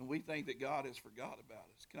 and we think that God has forgotten about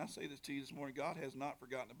us. Can I say this to you this morning? God has not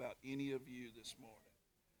forgotten about any of you this morning.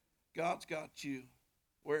 God's got you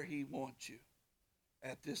where he wants you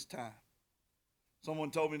at this time. Someone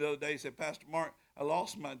told me the other day, he said, Pastor Mark, I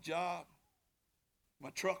lost my job. My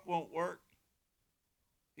truck won't work.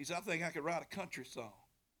 He said, I think I could write a country song.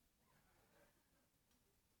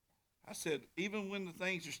 I said, even when the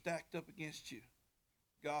things are stacked up against you,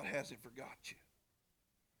 God hasn't forgot you.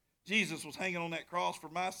 Jesus was hanging on that cross for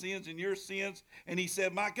my sins and your sins, and he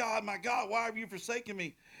said, my God, why have you forsaken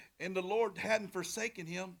me? And the Lord hadn't forsaken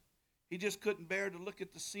him. He just couldn't bear to look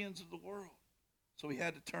at the sins of the world, so he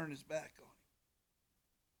had to turn his back on him.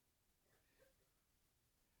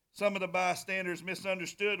 Some of the bystanders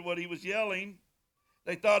misunderstood what he was yelling.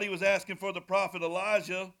 They thought he was asking for the prophet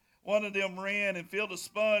Elijah. One of them ran and filled a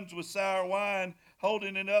sponge with sour wine,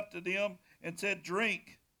 holding it up to them, and said,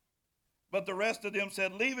 drink. But the rest of them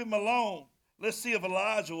said, leave him alone. Let's see if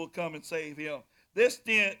Elijah will come and save him.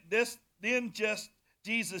 Then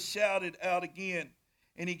Jesus shouted out again,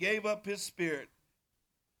 and he gave up his spirit.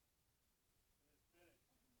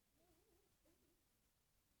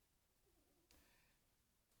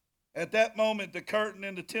 At that moment, the curtain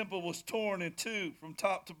in the temple was torn in two from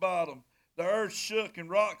top to bottom. The earth shook and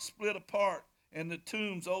rocks split apart, and the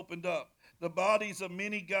tombs opened up. The bodies of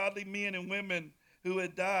many godly men and women who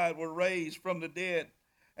had died were raised from the dead.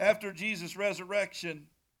 After Jesus' resurrection,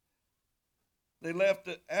 the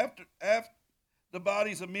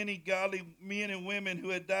bodies of many godly men and women who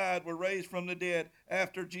had died were raised from the dead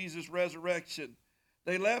after Jesus' resurrection.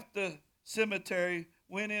 They left the cemetery,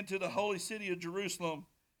 went into the holy city of Jerusalem,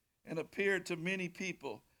 and appeared to many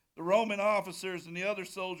people. The Roman officers and the other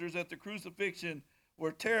soldiers at the crucifixion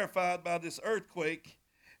were terrified by this earthquake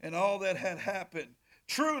and all that had happened.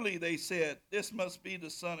 Truly, they said, this must be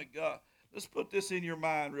the Son of God. Let's put this in your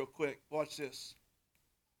mind real quick. Watch this.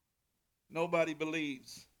 Nobody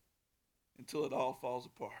believes until it all falls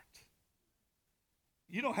apart.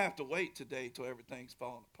 You don't have to wait today till everything's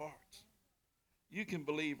falling apart. You can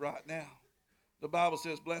believe right now. The Bible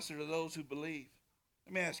says, blessed are those who believe.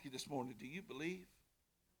 Let me ask you this morning, do you believe?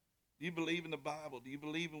 Do you believe in the Bible? Do you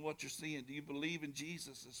believe in what you're seeing? Do you believe in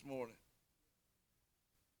Jesus this morning?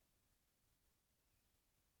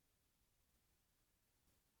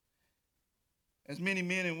 As many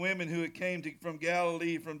men and women who had came from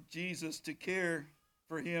Galilee from Jesus to care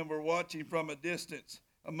for him were watching from a distance.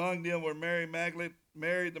 Among them were Mary Magdalene,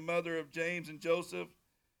 Mary the mother of James and Joseph,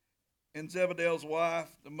 and Zebedee's wife,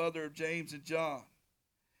 the mother of James and John.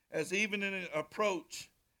 As evening approached,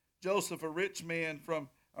 Joseph, a rich man from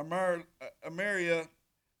Arimathea,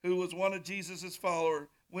 who was one of Jesus' followers,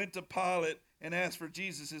 went to Pilate and asked for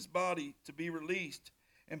Jesus' body to be released.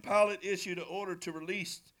 And Pilate issued an order to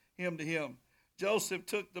release him to him. Joseph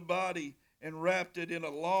took the body and wrapped it in a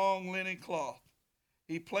long linen cloth.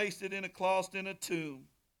 He placed it in a cloth in a tomb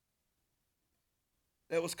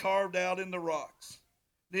that was carved out in the rocks.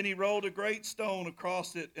 Then he rolled a great stone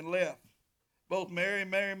across it and left. Both Mary and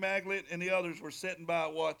Mary Magdalene and the others were sitting by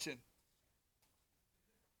watching.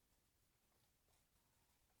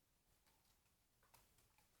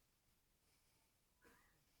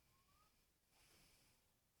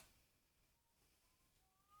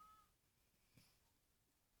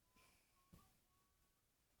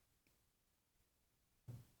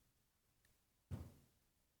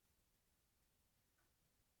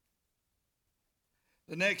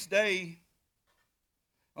 The next day,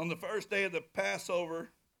 on the first day of the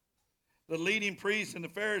Passover, the leading priests and the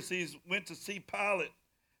Pharisees went to see Pilate.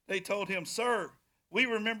 They told him, "Sir, we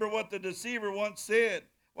remember what the deceiver once said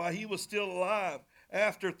while he was still alive.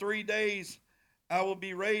 After 3 days, I will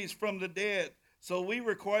be raised from the dead. So we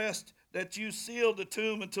request that you seal the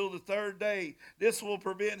tomb until the third day. This will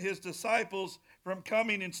prevent his disciples from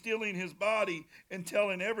coming and stealing his body and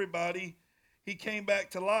telling everybody he came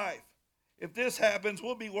back to life. If this happens,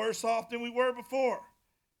 we'll be worse off than we were before."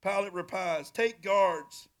 Pilate replies, "Take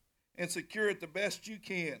guards and secure it the best you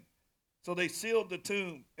can." So they sealed the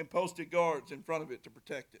tomb and posted guards in front of it to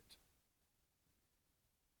protect it.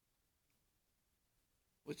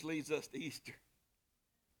 Which leads us to Easter.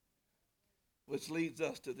 Which leads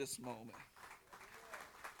us to this moment.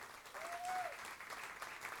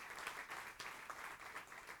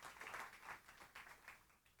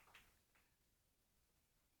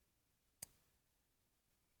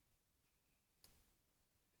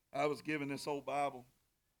 I was given this old Bible.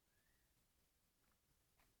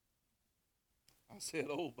 I said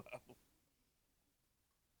old Bible.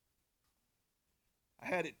 I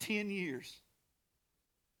had it 10 years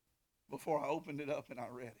before I opened it up and I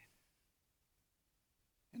read it.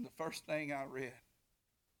 And the first thing I read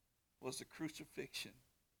was the crucifixion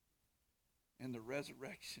and the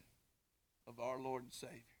resurrection of our Lord and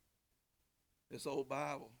Savior. This old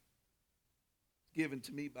Bible given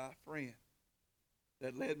to me by a friend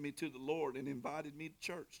that led me to the Lord and invited me to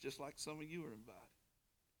church, just like some of you are invited.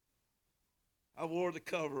 I wore the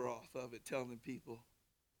cover off of it, telling people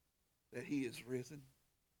that he is risen,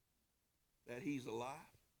 that he's alive.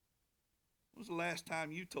 When was the last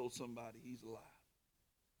time you told somebody he's alive?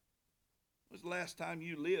 When was the last time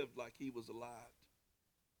you lived like he was alive?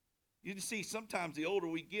 You see, sometimes the older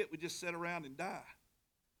we get, we just sit around and die.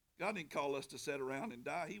 God didn't call us to sit around and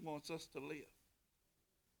die. He wants us to live.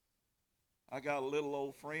 I got a little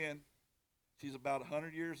old friend. She's about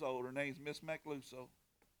 100 years old. Her name's Miss Macluso.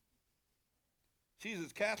 She's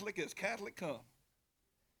as Catholic come.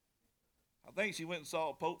 I think she went and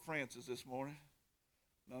saw Pope Francis this morning.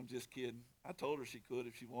 No, I'm just kidding. I told her she could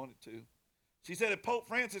if she wanted to. She said, if Pope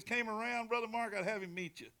Francis came around, Brother Mark, I'd have him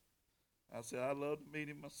meet you. I said, I'd love to meet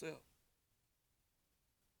him myself.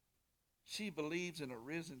 She believes in a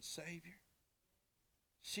risen Savior.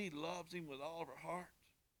 She loves him with all of her heart.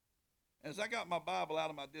 As I got my Bible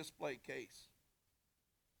out of my display case,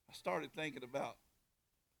 I started thinking about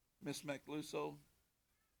Miss Macluso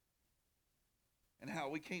and how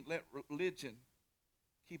we can't let religion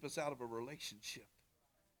keep us out of a relationship.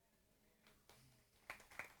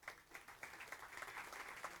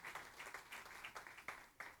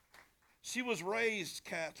 She was raised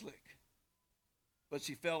Catholic, but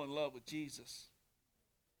she fell in love with Jesus.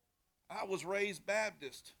 I was raised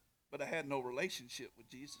Baptist, but I had no relationship with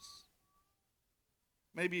Jesus.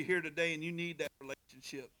 Maybe you're here today and you need that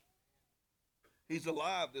relationship. He's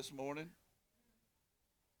alive this morning.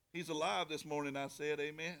 He's alive this morning, I said,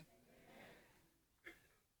 amen.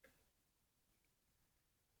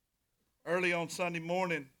 Early on Sunday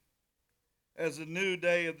morning, as the new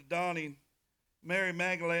day of the dawning, Mary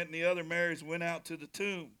Magdalene and the other Marys went out to the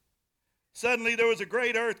tomb. Suddenly there was a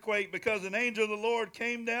great earthquake because an angel of the Lord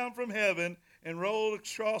came down from heaven and rolled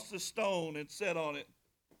across the stone and sat on it.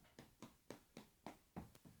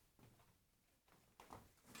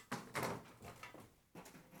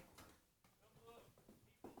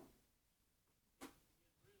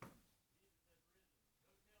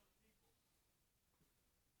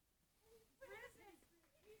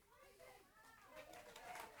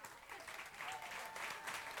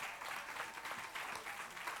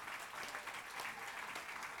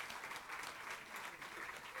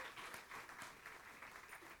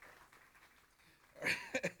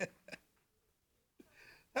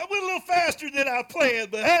 That went a little faster than I planned,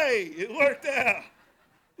 but hey, it worked out.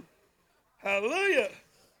 Hallelujah.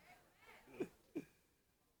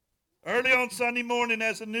 Early on Sunday morning,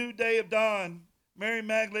 as a new day of dawn, Mary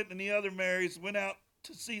Magdalene and the other Marys went out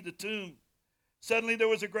to see the tomb. Suddenly there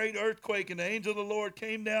was a great earthquake, and the angel of the Lord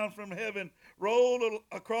came down from heaven, rolled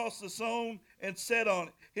across the stone, and sat on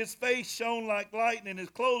it. His face shone like lightning, his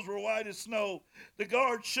clothes were white as snow. The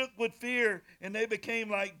guards shook with fear, and they became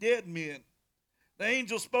like dead men. The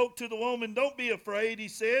angel spoke to the woman. Don't be afraid, he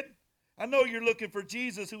said. I know you're looking for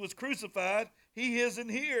Jesus who was crucified. He isn't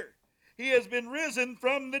here. He has been risen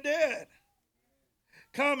from the dead.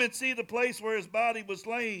 Come and see the place where his body was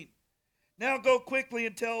laid. Now go quickly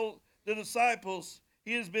and tell the disciples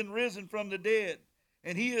he has been risen from the dead,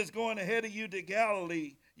 and he is going ahead of you to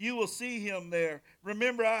Galilee. You will see him there.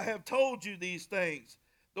 Remember, I have told you these things.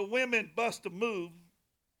 The women bust a move.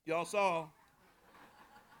 Y'all saw.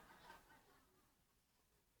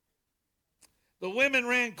 The women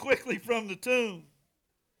ran quickly from the tomb.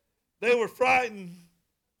 They were frightened,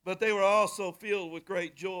 but they were also filled with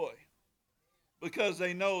great joy because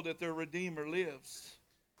they know that their Redeemer lives.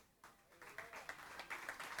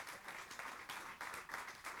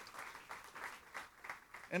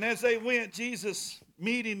 And as they went, Jesus,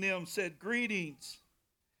 meeting them, said, "Greetings."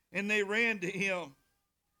 And they ran to him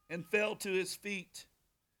and fell to his feet.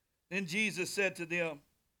 Then Jesus said to them,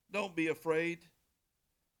 "Don't be afraid.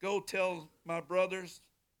 Go tell my brothers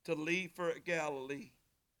to leave for Galilee,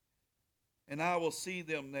 and I will see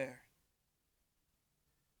them there."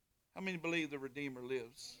 How many believe the Redeemer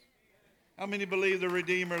lives? How many believe the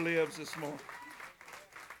Redeemer lives this morning?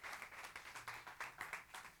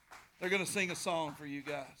 They're going to sing a song for you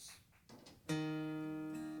guys.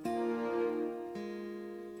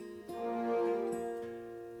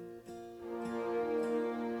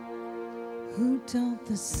 Who taught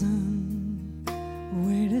the sun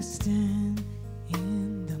where to stand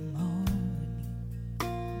in the morning?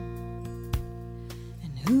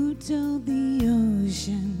 And who told the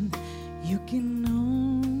ocean you can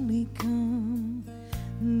only come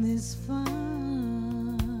this far?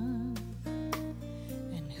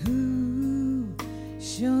 And who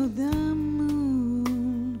showed the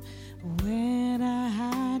moon where to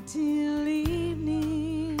hide till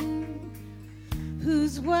evening?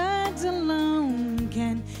 Whose words alone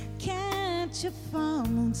can catch a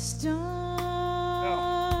falling star?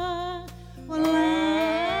 Well,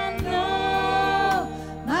 I know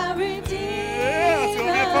my Redeemer it's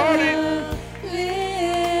gonna be a party.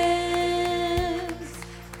 lives.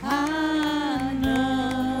 I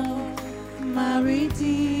know my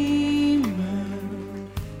Redeemer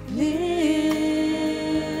lives.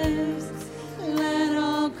 Let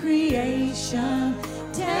all creation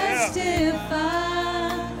testify.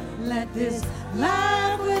 Let this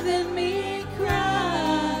life within me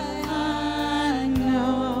cry. I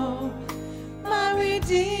know my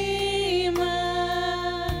Redeemer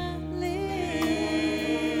lives.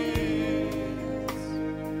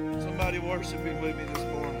 Somebody worshiping with me this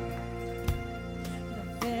morning. The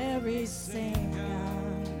very same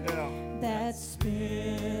God Yeah. that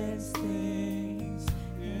spins things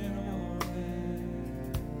in order.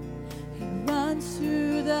 He runs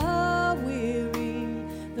through the weary,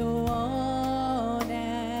 the worn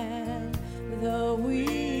and the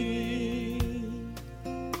weak,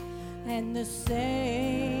 and the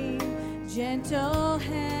same gentle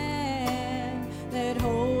hand that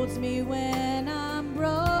holds me when I'm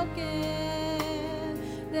broken.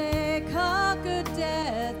 They conquered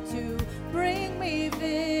death to bring me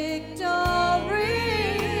victory.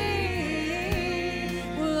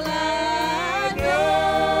 Well, I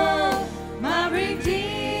know my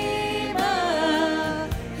Redeemer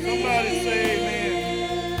Somebody say amen.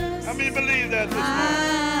 lives. How many believe that this morning?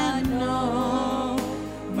 I know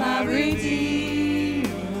my Redeemer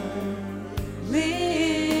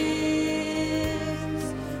lives.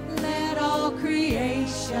 Let all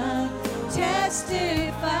creation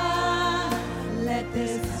testify. Let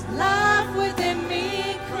this life within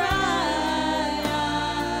me cry.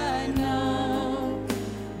 I know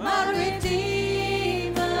my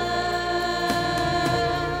Redeemer.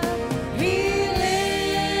 He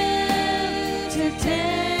lives to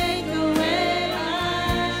take away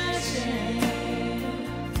my shame,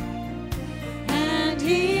 and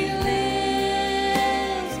He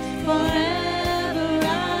lives forever. I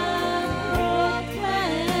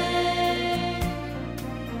proclaim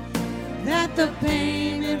that the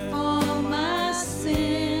payment for my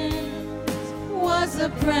sins was a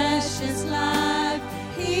precious life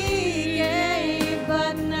He gave,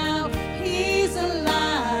 but now He's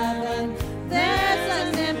alive and there's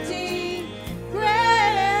an empty grave.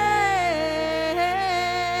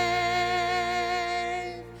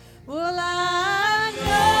 Well, I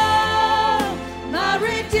know my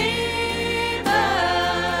Redeemer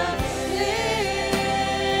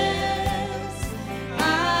lives.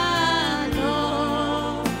 I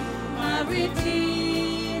know my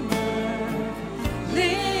Redeemer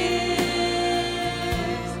lives.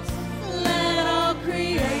 Let all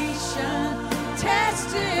creation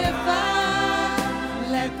testify.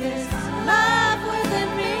 Let this life within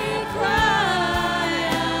me cry.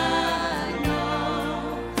 I know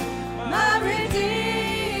my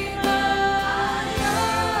Redeemer. I know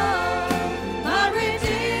my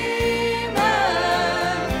Redeemer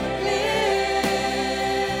lives.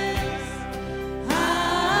 I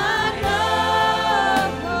know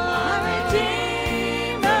my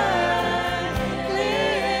Redeemer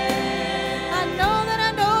lives. I know that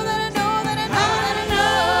I know that I know that I know that I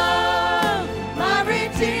know my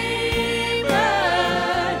Redeemer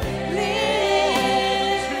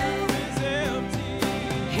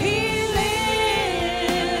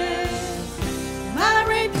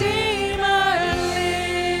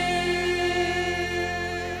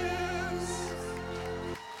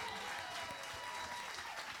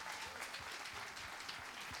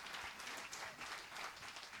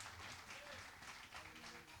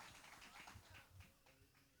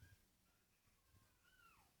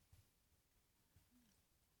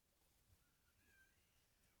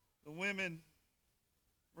The women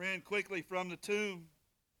ran quickly from the tomb.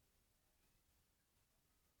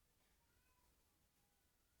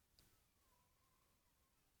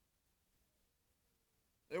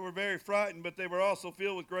 They were very frightened, but they were also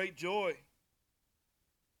filled with great joy.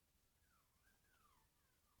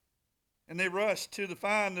 And they rushed to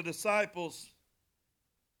find the disciples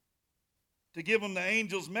to give them the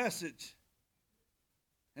angel's message.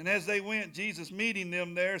 And as they went, Jesus meeting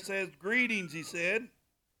them there says, "Greetings," he said.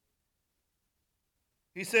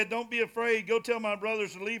 He said, "Don't be afraid. Go tell my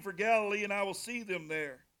brothers to leave for Galilee, and I will see them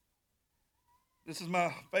there." This is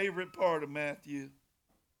my favorite part of Matthew.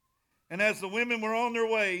 And as the women were on their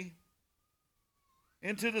way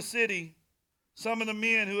into the city, some of the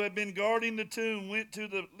men who had been guarding the tomb went to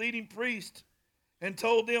the leading priest and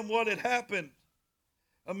told them what had happened.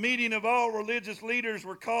 A meeting of all religious leaders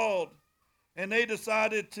were called, and they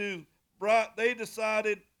decided to bribe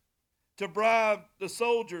the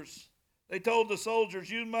soldiers. They told the soldiers,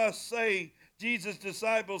 "You must say Jesus'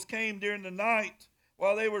 disciples came during the night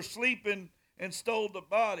while they were sleeping and stole the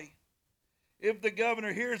body. If the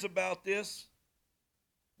governor hears about this,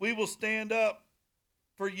 we will stand up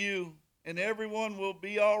for you and everyone will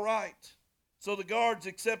be all right." So the guards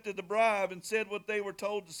accepted the bribe and said what they were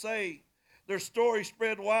told to say. Their story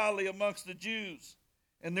spread widely amongst the Jews,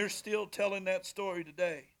 and they're still telling that story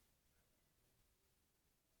today.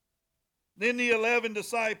 Then the 11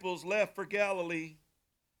 disciples left for Galilee,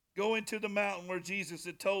 going to the mountain where Jesus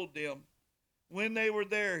had told them. When they were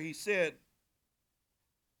there, he said,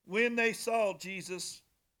 when they saw Jesus,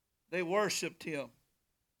 they worshiped him,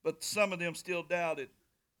 but some of them still doubted.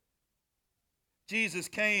 Jesus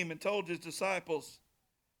came and told his disciples,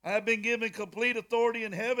 "I have been given complete authority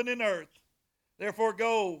in heaven and earth. Therefore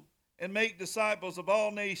go and make disciples of all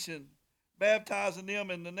nations, baptizing them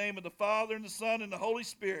in the name of the Father and the Son and the Holy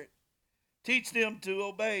Spirit. Teach them to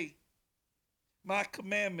obey my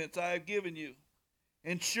commandments I have given you.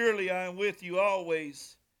 And surely I am with you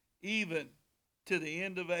always, even to the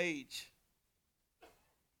end of age."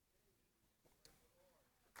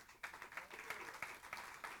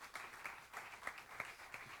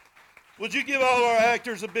 Would you give all our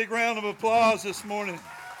actors a big round of applause this morning?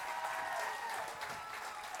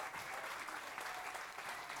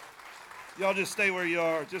 Y'all just stay where you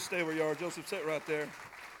are. Just stay where you are. Joseph, sit right there.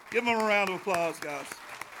 Give them a round of applause, guys.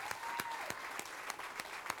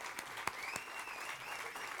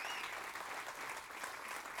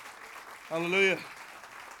 Hallelujah.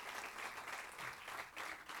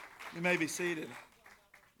 You may be seated.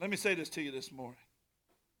 Let me say this to you this morning.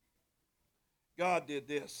 God did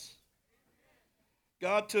this.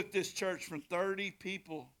 God took this church from 30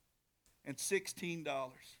 people and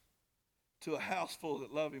 $16 to a house full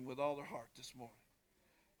that love him with all their heart this morning,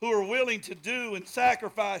 who are willing to do and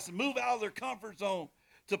sacrifice and move out of their comfort zone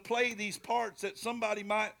to play these parts that somebody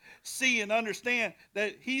might see and understand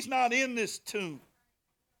that he's not in this tomb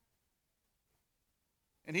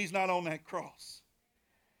and he's not on that cross.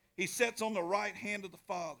 He sits on the right hand of the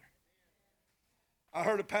Father. I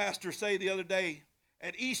heard a pastor say the other day,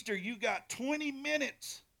 at Easter, you got 20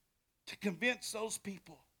 minutes to convince those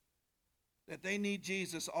people that they need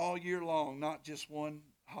Jesus all year long, not just one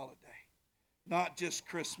holiday, not just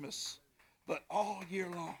Christmas, but all year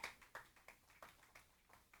long.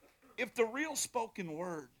 If the real spoken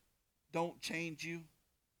word don't change you,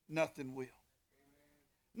 nothing will.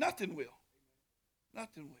 Nothing will.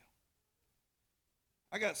 Nothing will.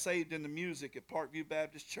 I got saved in the music at Parkview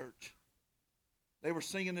Baptist Church. They were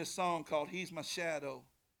singing this song called "He's My Shadow."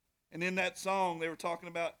 And in that song, they were talking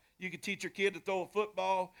about you could teach your kid to throw a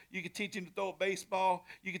football, you could teach him to throw a baseball,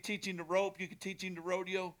 you could teach him to rope, you could teach him to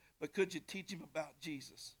rodeo, but could you teach him about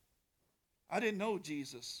Jesus? I didn't know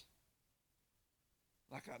Jesus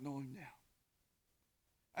like I know him now.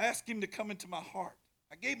 I asked him to come into my heart.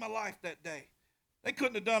 I gave my life that day. They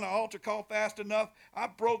couldn't have done an altar call fast enough. I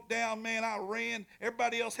broke down, man. I ran.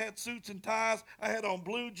 Everybody else had suits and ties. I had on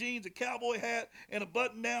blue jeans, a cowboy hat, and a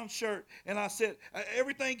button-down shirt. And I said,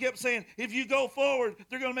 everything kept saying, if you go forward,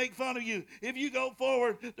 they're going to make fun of you. If you go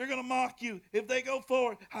forward, they're going to mock you. If they go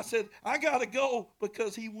forward, I said, I got to go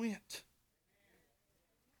because he went.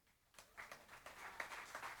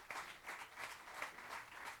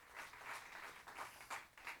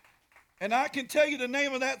 And I can tell you the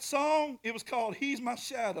name of that song. It was called "He's My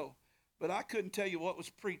Shadow." But I couldn't tell you what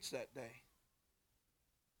was preached that day.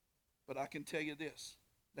 But I can tell you this.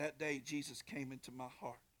 That day, Jesus came into my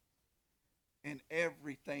heart. And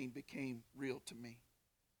everything became real to me.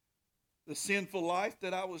 The sinful life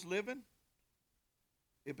that I was living,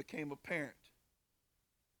 it became apparent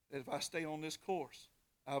that if I stay on this course,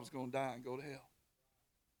 I was going to die and go to hell.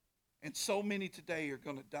 And so many today are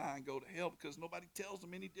going to die and go to hell because nobody tells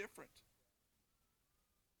them any different.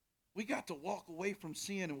 We got to walk away from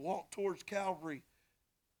sin and walk towards Calvary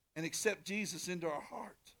and accept Jesus into our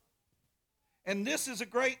heart. And this is a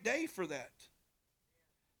great day for that.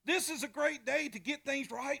 This is a great day to get things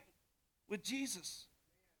right with Jesus.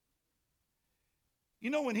 You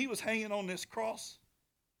know, when he was hanging on this cross,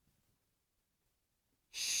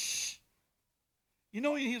 you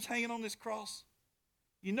know when he was hanging on this cross,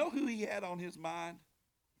 you know who he had on his mind?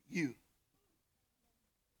 You.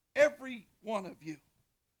 Every one of you.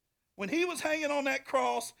 When he was hanging on that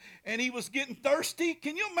cross and he was getting thirsty,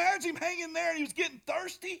 can you imagine him hanging there and he was getting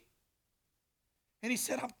thirsty? And he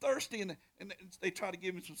said, I'm thirsty. And they tried to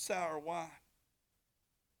give him some sour wine.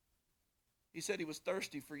 He said he was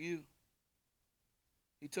thirsty for you.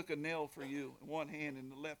 He took a nail for you in one hand, in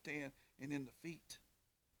the left hand, and in the feet.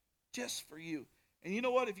 Just for you. And you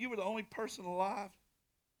know what? If you were the only person alive,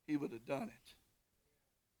 he would have done it.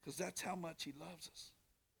 Because that's how much he loves us.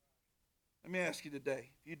 Let me ask you today.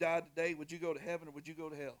 If you died today, would you go to heaven or would you go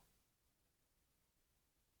to hell?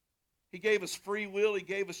 He gave us free will. He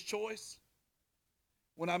gave us choice.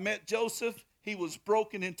 When I met Joseph, he was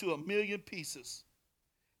broken into a million pieces.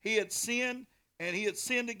 He had sinned, and he had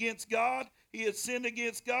sinned against God. He had sinned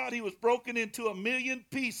against God. He was broken into a million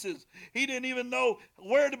pieces. He didn't even know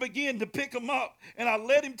where to begin to pick him up. And I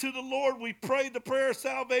led him to the Lord. We prayed the prayer of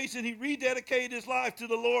salvation. He rededicated his life to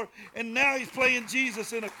the Lord. And now he's playing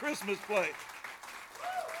Jesus in a Christmas play.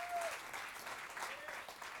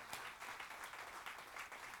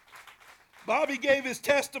 Bobby gave his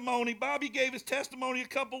testimony. Bobby gave his testimony a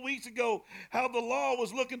couple weeks ago how the law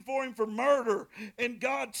was looking for him for murder. And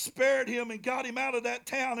God spared him and got him out of that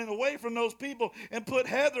town and away from those people and put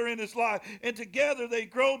Heather in his life. And together they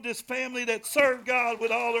growed this family that served God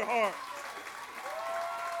with all their heart.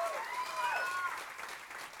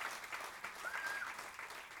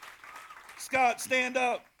 Scott, stand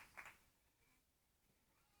up.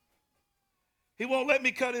 He won't let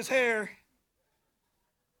me cut his hair.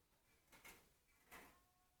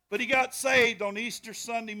 But he got saved on Easter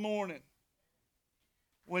Sunday morning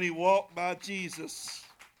when he walked by Jesus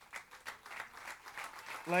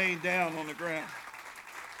laying down on the ground.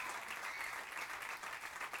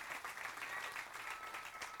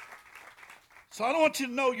 So I don't want you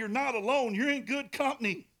to know you're not alone. You're in good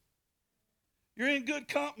company. You're in good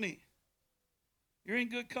company. You're in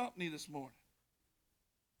good company this morning.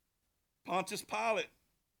 Pontius Pilate,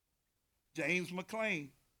 James McLean,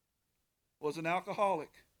 was an alcoholic.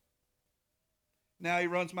 Now he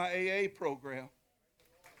runs my AA program.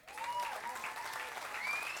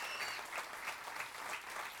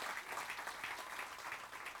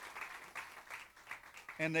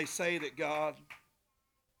 And they say that God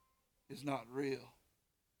is not real.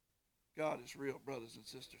 God is real, brothers and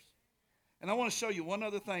sisters. And I want to show you one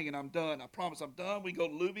other thing, and I'm done. I promise I'm done. We can go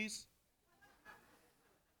to Luby's.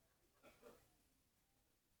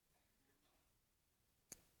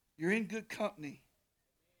 You're in good company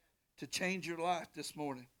to change your life this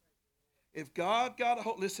morning. If God got a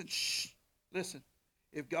hold, listen.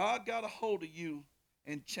 If God got a hold of you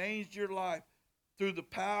and changed your life through the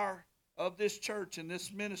power of this church and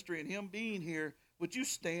this ministry and him being here, would you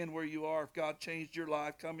stand where you are if God changed your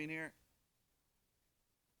life coming here?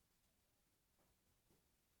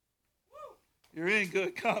 You're in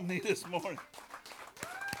good company this morning.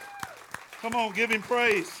 Come on, give him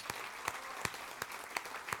praise.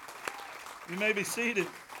 You may be seated.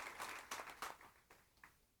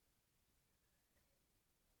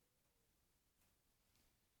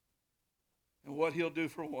 And what he'll do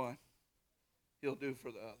for one, he'll do for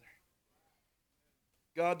the other.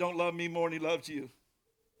 God don't love me more than he loves you.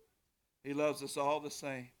 He loves us all the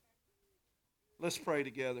same. Let's pray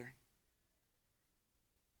together.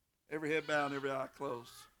 Every head bowed and every eye closed.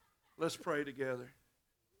 Let's pray together.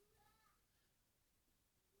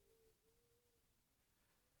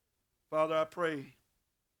 Father, I pray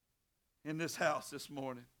in this house this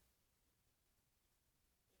morning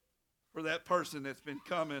for that person that's been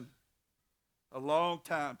coming a long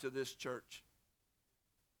time to this church,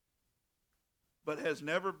 but has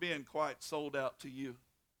never been quite sold out to you.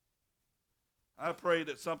 I pray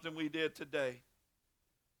that something we did today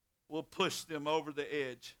will push them over the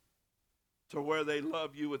edge to where they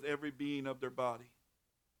love you with every being of their body,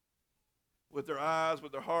 with their eyes,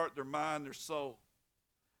 with their heart, their mind, their soul.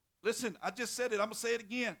 Listen, I just said it. I'm going to say it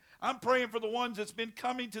again. I'm praying for the ones that's been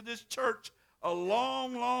coming to this church a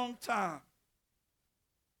long, long time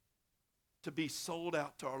to be sold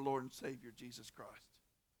out to our Lord and Savior, Jesus Christ.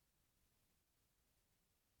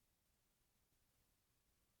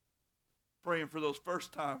 Praying for those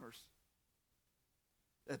first-timers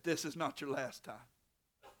that this is not your last time.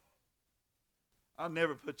 I'll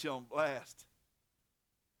never put you on blast.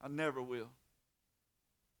 I never will.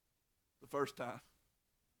 The first time.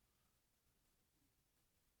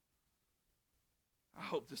 I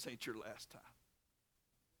hope this ain't your last time.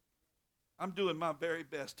 I'm doing my very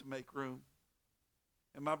best to make room.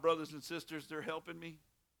 And my brothers and sisters, they're helping me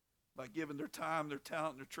by giving their time, their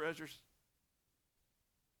talent, their treasures.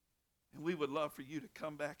 And we would love for you to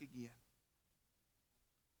come back again.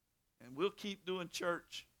 And we'll keep doing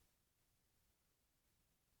church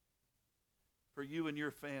for you and your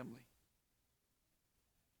family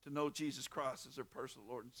to know Jesus Christ as their personal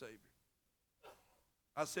Lord and Savior.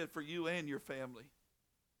 I said for you and your family.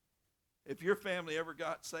 If your family ever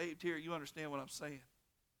got saved here, you understand what I'm saying.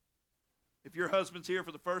 If your husband's here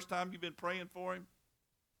for the first time, you've been praying for him,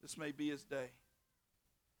 this may be his day.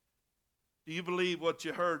 Do you believe what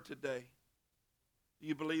you heard today? Do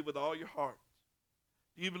you believe with all your heart?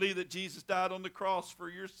 Do you believe that Jesus died on the cross for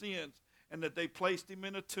your sins and that they placed him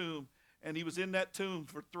in a tomb and he was in that tomb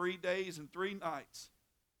for 3 days and 3 nights?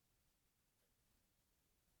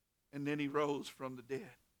 And then he rose from the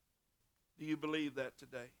dead. Do you believe that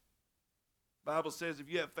today? The Bible says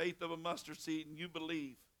if you have faith of a mustard seed and you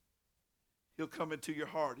believe, he'll come into your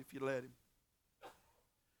heart if you let him.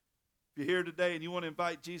 If you're here today and you want to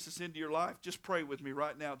invite Jesus into your life, just pray with me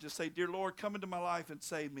right now. Just say, "Dear Lord, come into my life and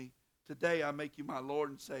save me. Today I make you my Lord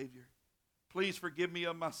and Savior. Please forgive me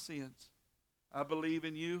of my sins. I believe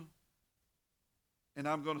in you, and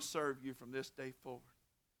I'm going to serve you from this day forward."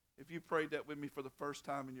 If you prayed that with me for the first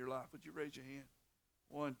time in your life, would you raise your hand?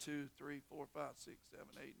 1, 2, 3, 4, 5, 6, 7,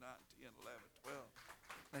 8, 9, 10, 11, 12.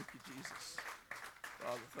 Thank you, Jesus.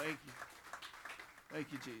 Father, thank you.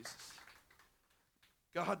 Thank you, Jesus.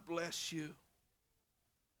 God bless you.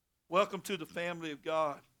 Welcome to the family of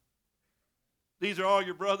God. These are all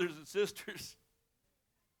your brothers and sisters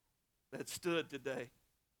that stood today.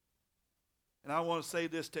 And I want to say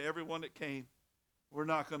this to everyone that came. We're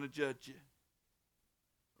not going to judge you.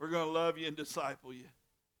 We're going to love you and disciple you.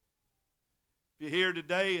 If you're here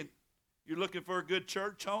today and you're looking for a good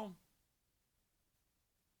church home,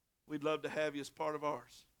 we'd love to have you as part of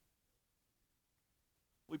ours.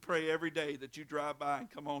 We pray every day that you drive by and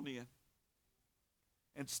come on in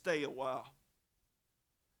and stay a while.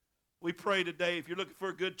 We pray today, if you're looking for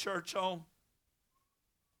a good church home,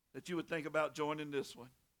 that you would think about joining this one.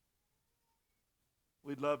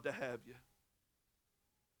 We'd love to have you.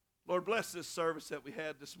 Lord, bless this service that we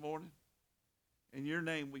had this morning. In your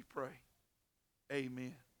name we pray.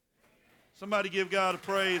 Amen. Somebody give God a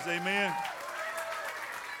praise. Amen.